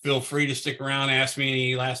 Feel free to stick around, ask me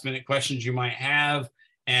any last minute questions you might have,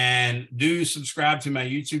 and do subscribe to my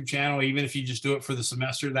YouTube channel, even if you just do it for the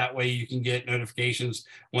semester. That way you can get notifications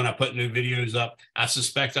when I put new videos up. I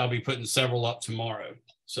suspect I'll be putting several up tomorrow.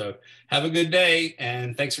 So have a good day,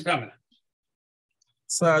 and thanks for coming.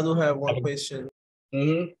 So I do have one question.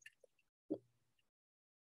 Mm-hmm.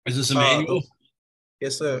 Is this a manual?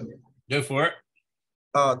 Yes, sir. Go for it.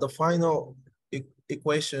 The final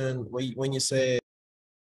equation when you say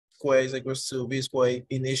square is equals to v squared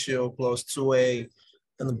initial plus 2a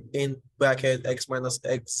and in bracket x minus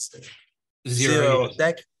x zero,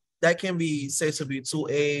 that can be said to be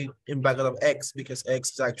 2a in bracket of x because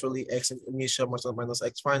x is actually x initial minus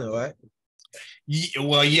x final, right? Yeah,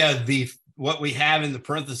 well, yeah, what we have in the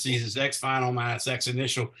parentheses is x final minus x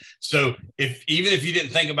initial. So even if you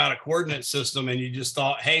didn't think about a coordinate system and you just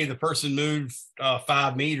thought, hey, the person moved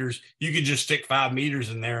 5 meters, you could just stick 5 meters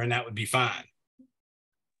in there and that would be fine.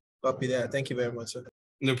 Copy that. Thank you very much, sir.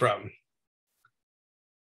 No problem.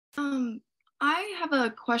 I have a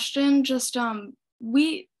question just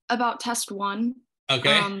about test 1.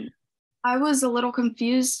 Okay. I was a little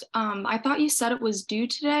confused. I thought you said it was due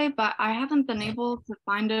today, but I haven't been able to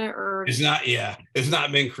find it or it's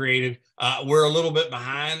not been created. We're a little bit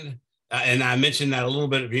behind. And I mentioned that a little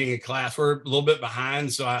bit at being in class. We're a little bit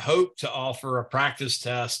behind. So I hope to offer a practice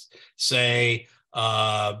test, say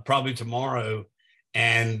probably tomorrow,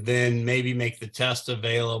 and then maybe make the test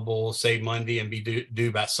available, say Monday, and be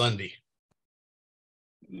due by Sunday.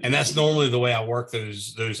 And that's normally the way I work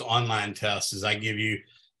those online tests, is I give you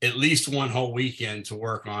at least one whole weekend to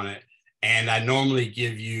work on it. And I normally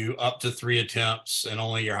give you up to 3 attempts and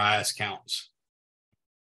only your highest counts.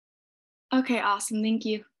 Okay, awesome. Thank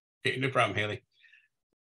you. Okay, no problem, Haley.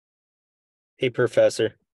 Hey,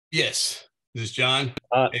 Professor. Yes, this is John.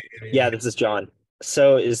 Yeah, this is John.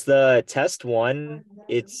 So is the test one,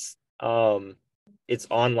 it's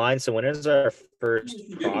online. So when is our first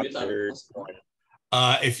proctor one?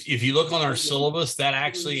 If you look on our syllabus, that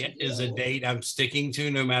actually is a date I'm sticking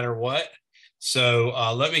to no matter what.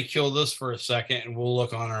 So let me kill this for a second and we'll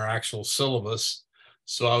look on our actual syllabus.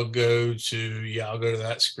 So I'll go to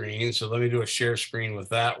that screen. So let me do a share screen with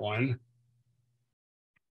that one.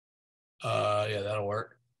 Yeah, that'll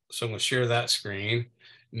work. So I'm going to share that screen.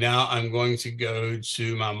 Now I'm going to go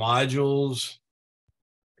to my modules.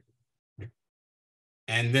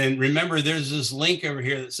 And then remember, there's this link over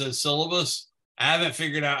here that says syllabus. I haven't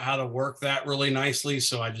figured out how to work that really nicely,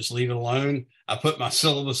 so I just leave it alone. I put my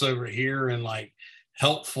syllabus over here in like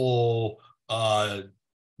helpful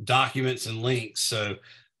documents and links. So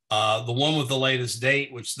the one with the latest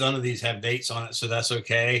date, which none of these have dates on it, so that's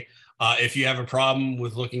okay. If you have a problem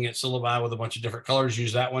with looking at syllabi with a bunch of different colors,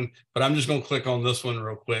 use that one. But I'm just going to click on this one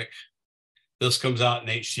real quick. This comes out in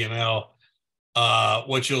HTML.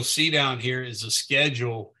 What you'll see down here is the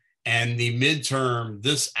schedule and the midterm.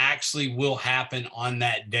 This actually will happen on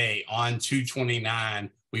that day, on 2/29.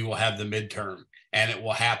 We will have the midterm, and it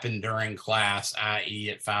will happen during class, i.e.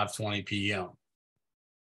 at 5:20 p.m.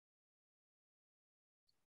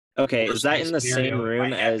 Okay, is that in the same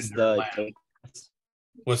room as the day?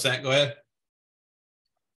 What's that? Go ahead.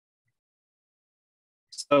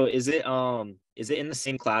 So is it in the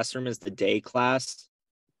same classroom as the day class?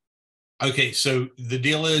 Okay, so the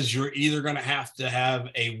deal is you're either going to have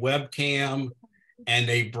a webcam and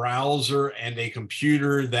a browser and a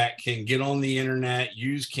computer that can get on the internet,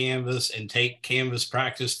 use Canvas and take Canvas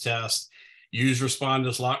practice tests, use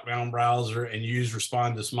Respondus Lockdown Browser, and use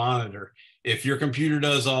Respondus Monitor. If your computer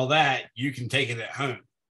does all that, you can take it at home.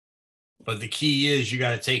 But the key is you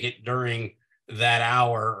got to take it during that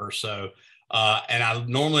hour or so. And I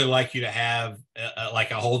normally like you to have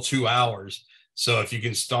like a whole 2 hours. So if you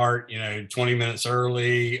can start, 20 minutes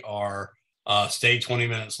early or stay 20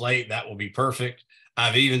 minutes late, that will be perfect.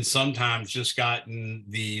 I've even sometimes just gotten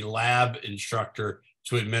the lab instructor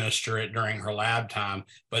to administer it during her lab time.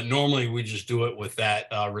 But normally we just do it with that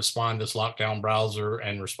Respondus Lockdown Browser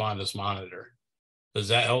and Respondus Monitor. Does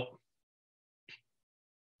that help?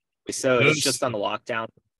 So it's just on the lockdown.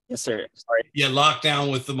 Yes, sir. Sorry. Yeah,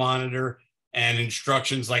 lockdown with the monitor and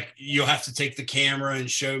instructions, like you'll have to take the camera and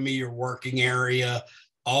show me your working area.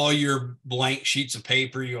 All your blank sheets of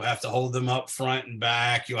paper, you'll have to hold them up front and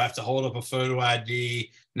back. You'll have to hold up a photo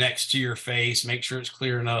ID next to your face. Make sure it's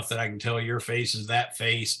clear enough that I can tell your face is that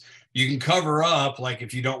face. You can cover up, like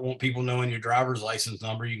if you don't want people knowing your driver's license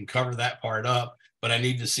number, you can cover that part up, but I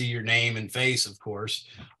need to see your name and face, of course.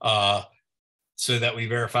 So that we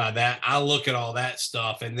verify that. I look at all that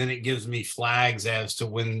stuff and then it gives me flags as to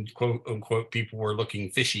when, quote unquote, people were looking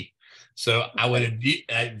fishy. So I would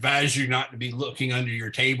advise you not to be looking under your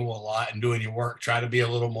table a lot and doing your work. Try to be a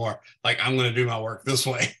little more like, I'm going to do my work this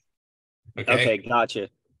way. Okay, gotcha.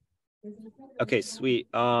 Okay, sweet.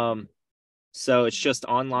 So it's just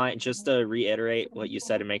online, just to reiterate what you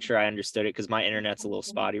said and make sure I understood it, because my internet's a little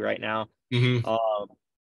spotty right now.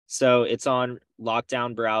 So it's on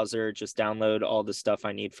Lockdown Browser. Just download all the stuff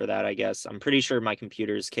I need for that, I guess. I'm pretty sure my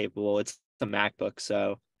computer is capable. It's a MacBook,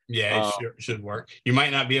 so. Yeah, it should work. You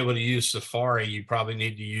might not be able to use Safari. You probably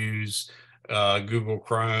need to use Google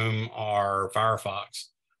Chrome or Firefox.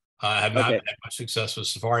 I have not had much success with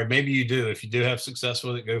Safari. Maybe you do. If you do have success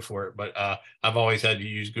with it, go for it. But I've always had to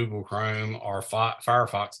use Google Chrome or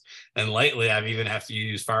Firefox. And lately, I've even have to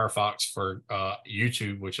use Firefox for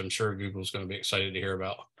YouTube, which I'm sure Google's going to be excited to hear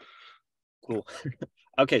about. Cool.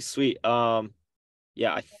 Okay, sweet.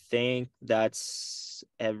 Yeah, I think that's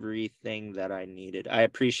everything that I needed. I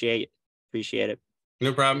appreciate it.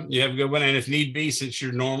 No problem. You have a good one. And if need be, since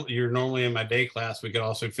you're normally in my day class, we could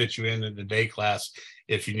also fit you into the day class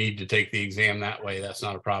if you need to take the exam that way. That's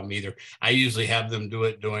not a problem either. I usually have them do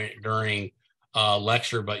it during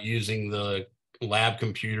lecture, but using the lab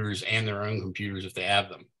computers and their own computers if they have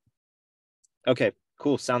them. Okay,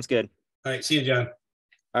 cool. Sounds good. All right. See you, John.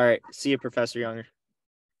 All right. See you, Professor Younger.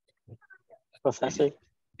 Professor,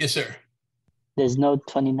 Yes, sir. there's no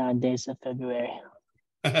 29 days of February.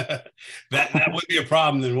 that would be a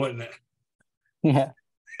problem then, wouldn't it? Yeah.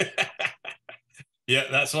 Yeah,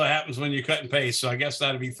 that's what happens when you cut and paste. So I guess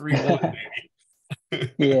that'd be 3-1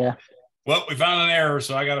 maybe. Yeah. Well, we found an error,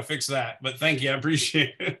 so I got to fix that. But thank you, I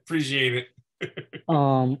appreciate it.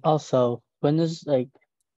 Also, when is like,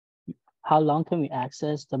 how long can we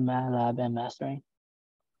access the MATLAB and mastering?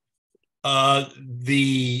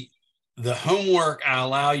 The homework, I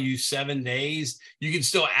allow you 7 days. You can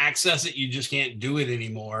still access it, you just can't do it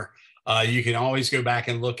anymore. You can always go back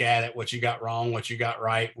and look at it, what you got wrong, what you got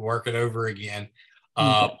right, work it over again.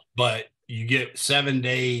 Okay. But you get 7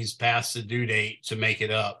 days past the due date to make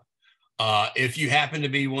it up. If you happen to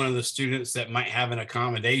be one of the students that might have an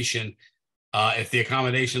accommodation, if the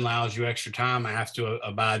accommodation allows you extra time, I have to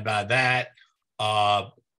abide by that.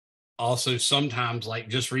 Also, sometimes, like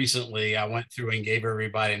just recently, I went through and gave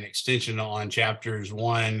everybody an extension on chapters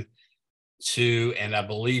 1, 2, and I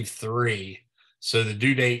believe 3. So the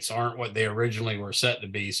due dates aren't what they originally were set to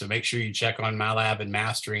be. So make sure you check on MyLab and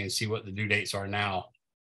Mastery and see what the due dates are now.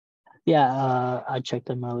 Yeah, I checked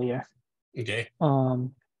them earlier. Okay. I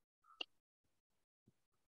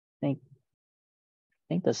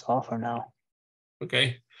think that's all for now.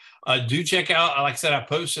 Okay. Do check out, like I said, I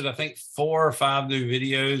posted, I think 4 or 5 new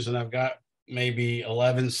videos, and I've got maybe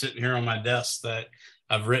 11 sitting here on my desk that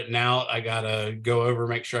I've written out. I got to go over,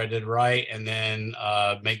 make sure I did right, and then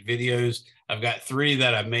make videos. I've got 3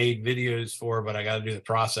 that I made videos for, but I got to do the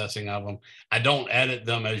processing of them. I don't edit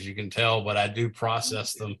them, as you can tell, but I do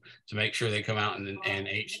process them to make sure they come out in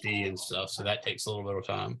HD and stuff. So that takes a little bit of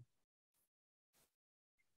time.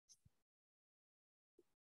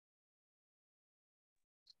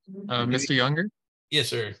 Mr. Younger? Yes,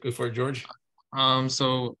 sir. Go for it, George.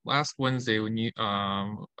 So last Wednesday when you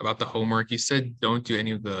about the homework, you said don't do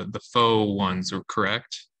any of the faux ones, or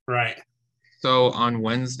correct? Right. So on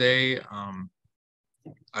Wednesday,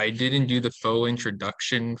 I didn't do the faux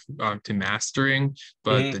introduction to mastering,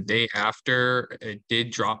 but the day after, it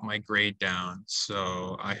did drop my grade down.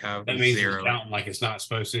 So I have that means 0. It's counting like it's not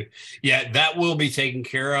supposed to. Yeah, that will be taken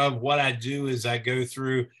care of. What I do is I go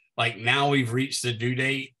through, like now we've reached the due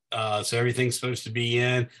date. So everything's supposed to be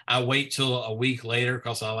in. I wait till a week later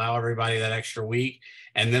because I allow everybody that extra week.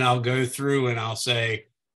 And then I'll go through and I'll say,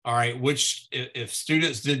 all right, if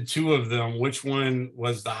students did 2 of them, which one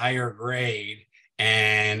was the higher grade?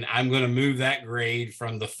 And I'm going to move that grade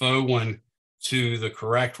from the faux one to the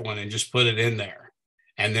correct one and just put it in there.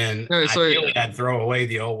 And then ideally I'd throw away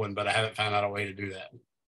the old one, but I haven't found out a way to do that.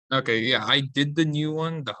 Okay, yeah, I did the new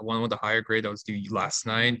one, the one with the higher grade that was due last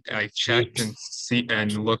night. I checked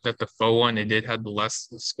and looked at the faux one. It did have the less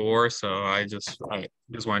score, so I just wanted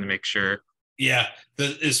to make sure. Yeah,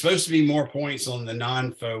 it's supposed to be more points on the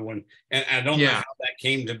non-faux one, and I don't know how that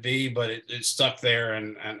came to be, but it stuck there,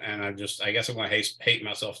 and I guess I'm gonna hate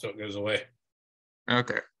myself till it goes away.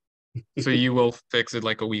 Okay, so you will fix it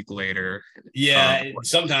like a week later. Yeah,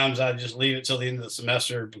 sometimes I just leave it till the end of the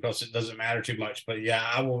semester because it doesn't matter too much. But yeah,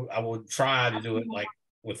 I will try to do it like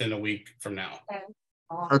within a week from now.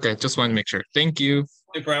 Okay, just wanted to make sure. Thank you.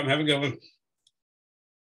 No problem. Have a good one.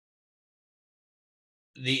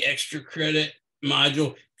 The extra credit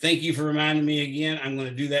module. Thank you for reminding me again. I'm going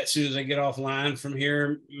to do that as soon as I get offline from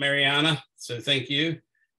here, Mariana. So thank you.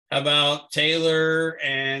 How about Taylor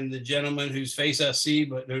and the gentleman whose face I see,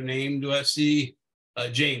 but no name do I see?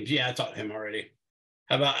 James. Yeah, I taught him already.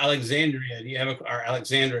 How about Alexandria?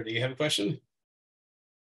 Alexandra, do you have a question?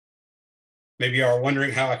 Maybe you are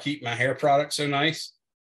wondering how I keep my hair products so nice.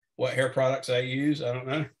 What hair products I use? I don't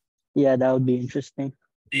know. Yeah, that would be interesting.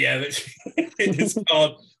 Yeah, it's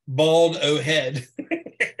called Bald O-Head.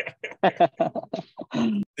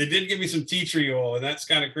 They did give me some tea tree oil, and that's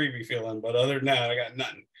kind of creepy feeling. But other than that, I got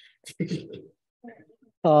nothing.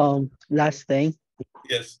 Last thing.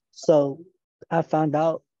 Yes. So I found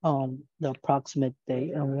out the approximate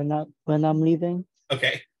date and when I'm leaving.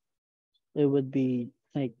 Okay. It would be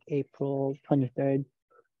like April 23rd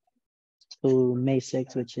to May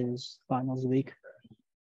 6th, which is finals week.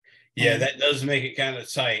 Yeah, that does make it kind of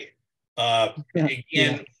tight.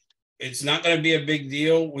 Again, it's not going to be a big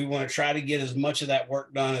deal. We want to try to get as much of that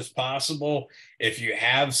work done as possible. If you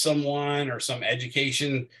have someone or some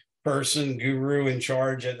education person, guru in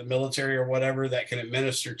charge at the military or whatever that can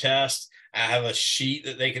administer tests, I have a sheet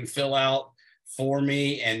that they can fill out for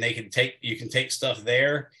me, and you can take stuff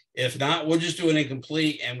there. If not, we'll just do an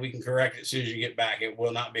incomplete and we can correct it as soon as you get back. It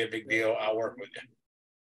will not be a big deal. I'll work with you.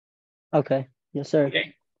 Okay. Yes, sir.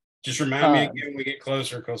 Okay. Just remind me again when we get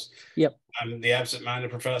closer, because I'm the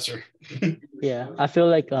absent-minded professor. Yeah, I feel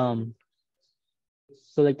like the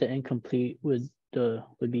incomplete would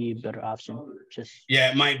be a better option.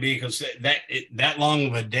 Yeah, it might be, because that long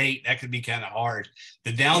of a date, that could be kind of hard.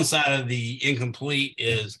 The downside of the incomplete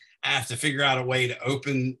is I have to figure out a way to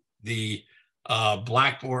open the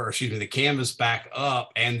Blackboard, or excuse me, the Canvas back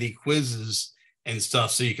up and the quizzes and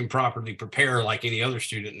stuff so you can properly prepare like any other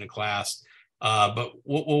student in the class. But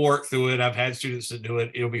we'll work through it. I've had students that do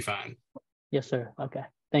it. It'll be fine. Yes, sir. Okay.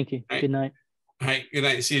 Thank you. All right. Good night. All right. Good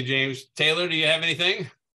night. See you, James. Taylor, do you have anything?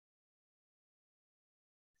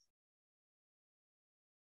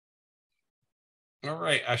 All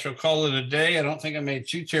right. I shall call it a day. I don't think I made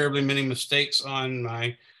too terribly many mistakes on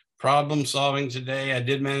my problem solving today. I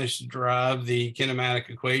did manage to derive the kinematic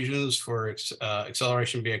equations for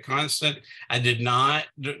acceleration be a constant. I did not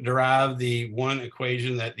derive the one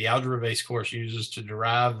equation that the algebra-based course uses to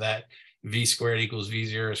derive that v squared equals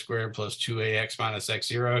v0 squared plus 2ax minus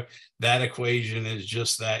x0. That equation is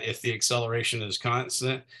just that if the acceleration is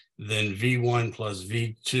constant, then v1 plus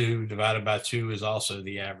v2 divided by 2 is also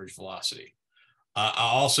the average velocity. I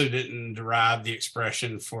also didn't derive the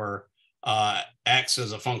expression for x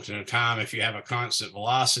as a function of time. If you have a constant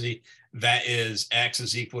velocity, that is x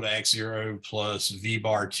is equal to x0 plus v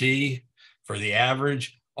bar t for the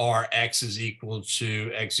average, or x is equal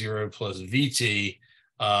to x0 plus vt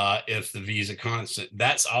if the v is a constant.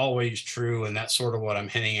 That's always true, and that's sort of what I'm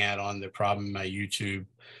hinting at on the problem in my YouTube,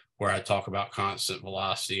 where I talk about constant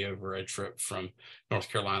velocity over a trip from North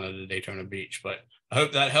Carolina to Daytona Beach. But I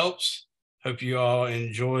hope that helps. Hope you all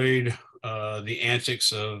enjoyed the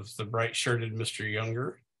antics of the bright shirted Mr.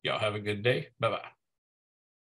 Younger. Y'all have a good day. Bye-bye.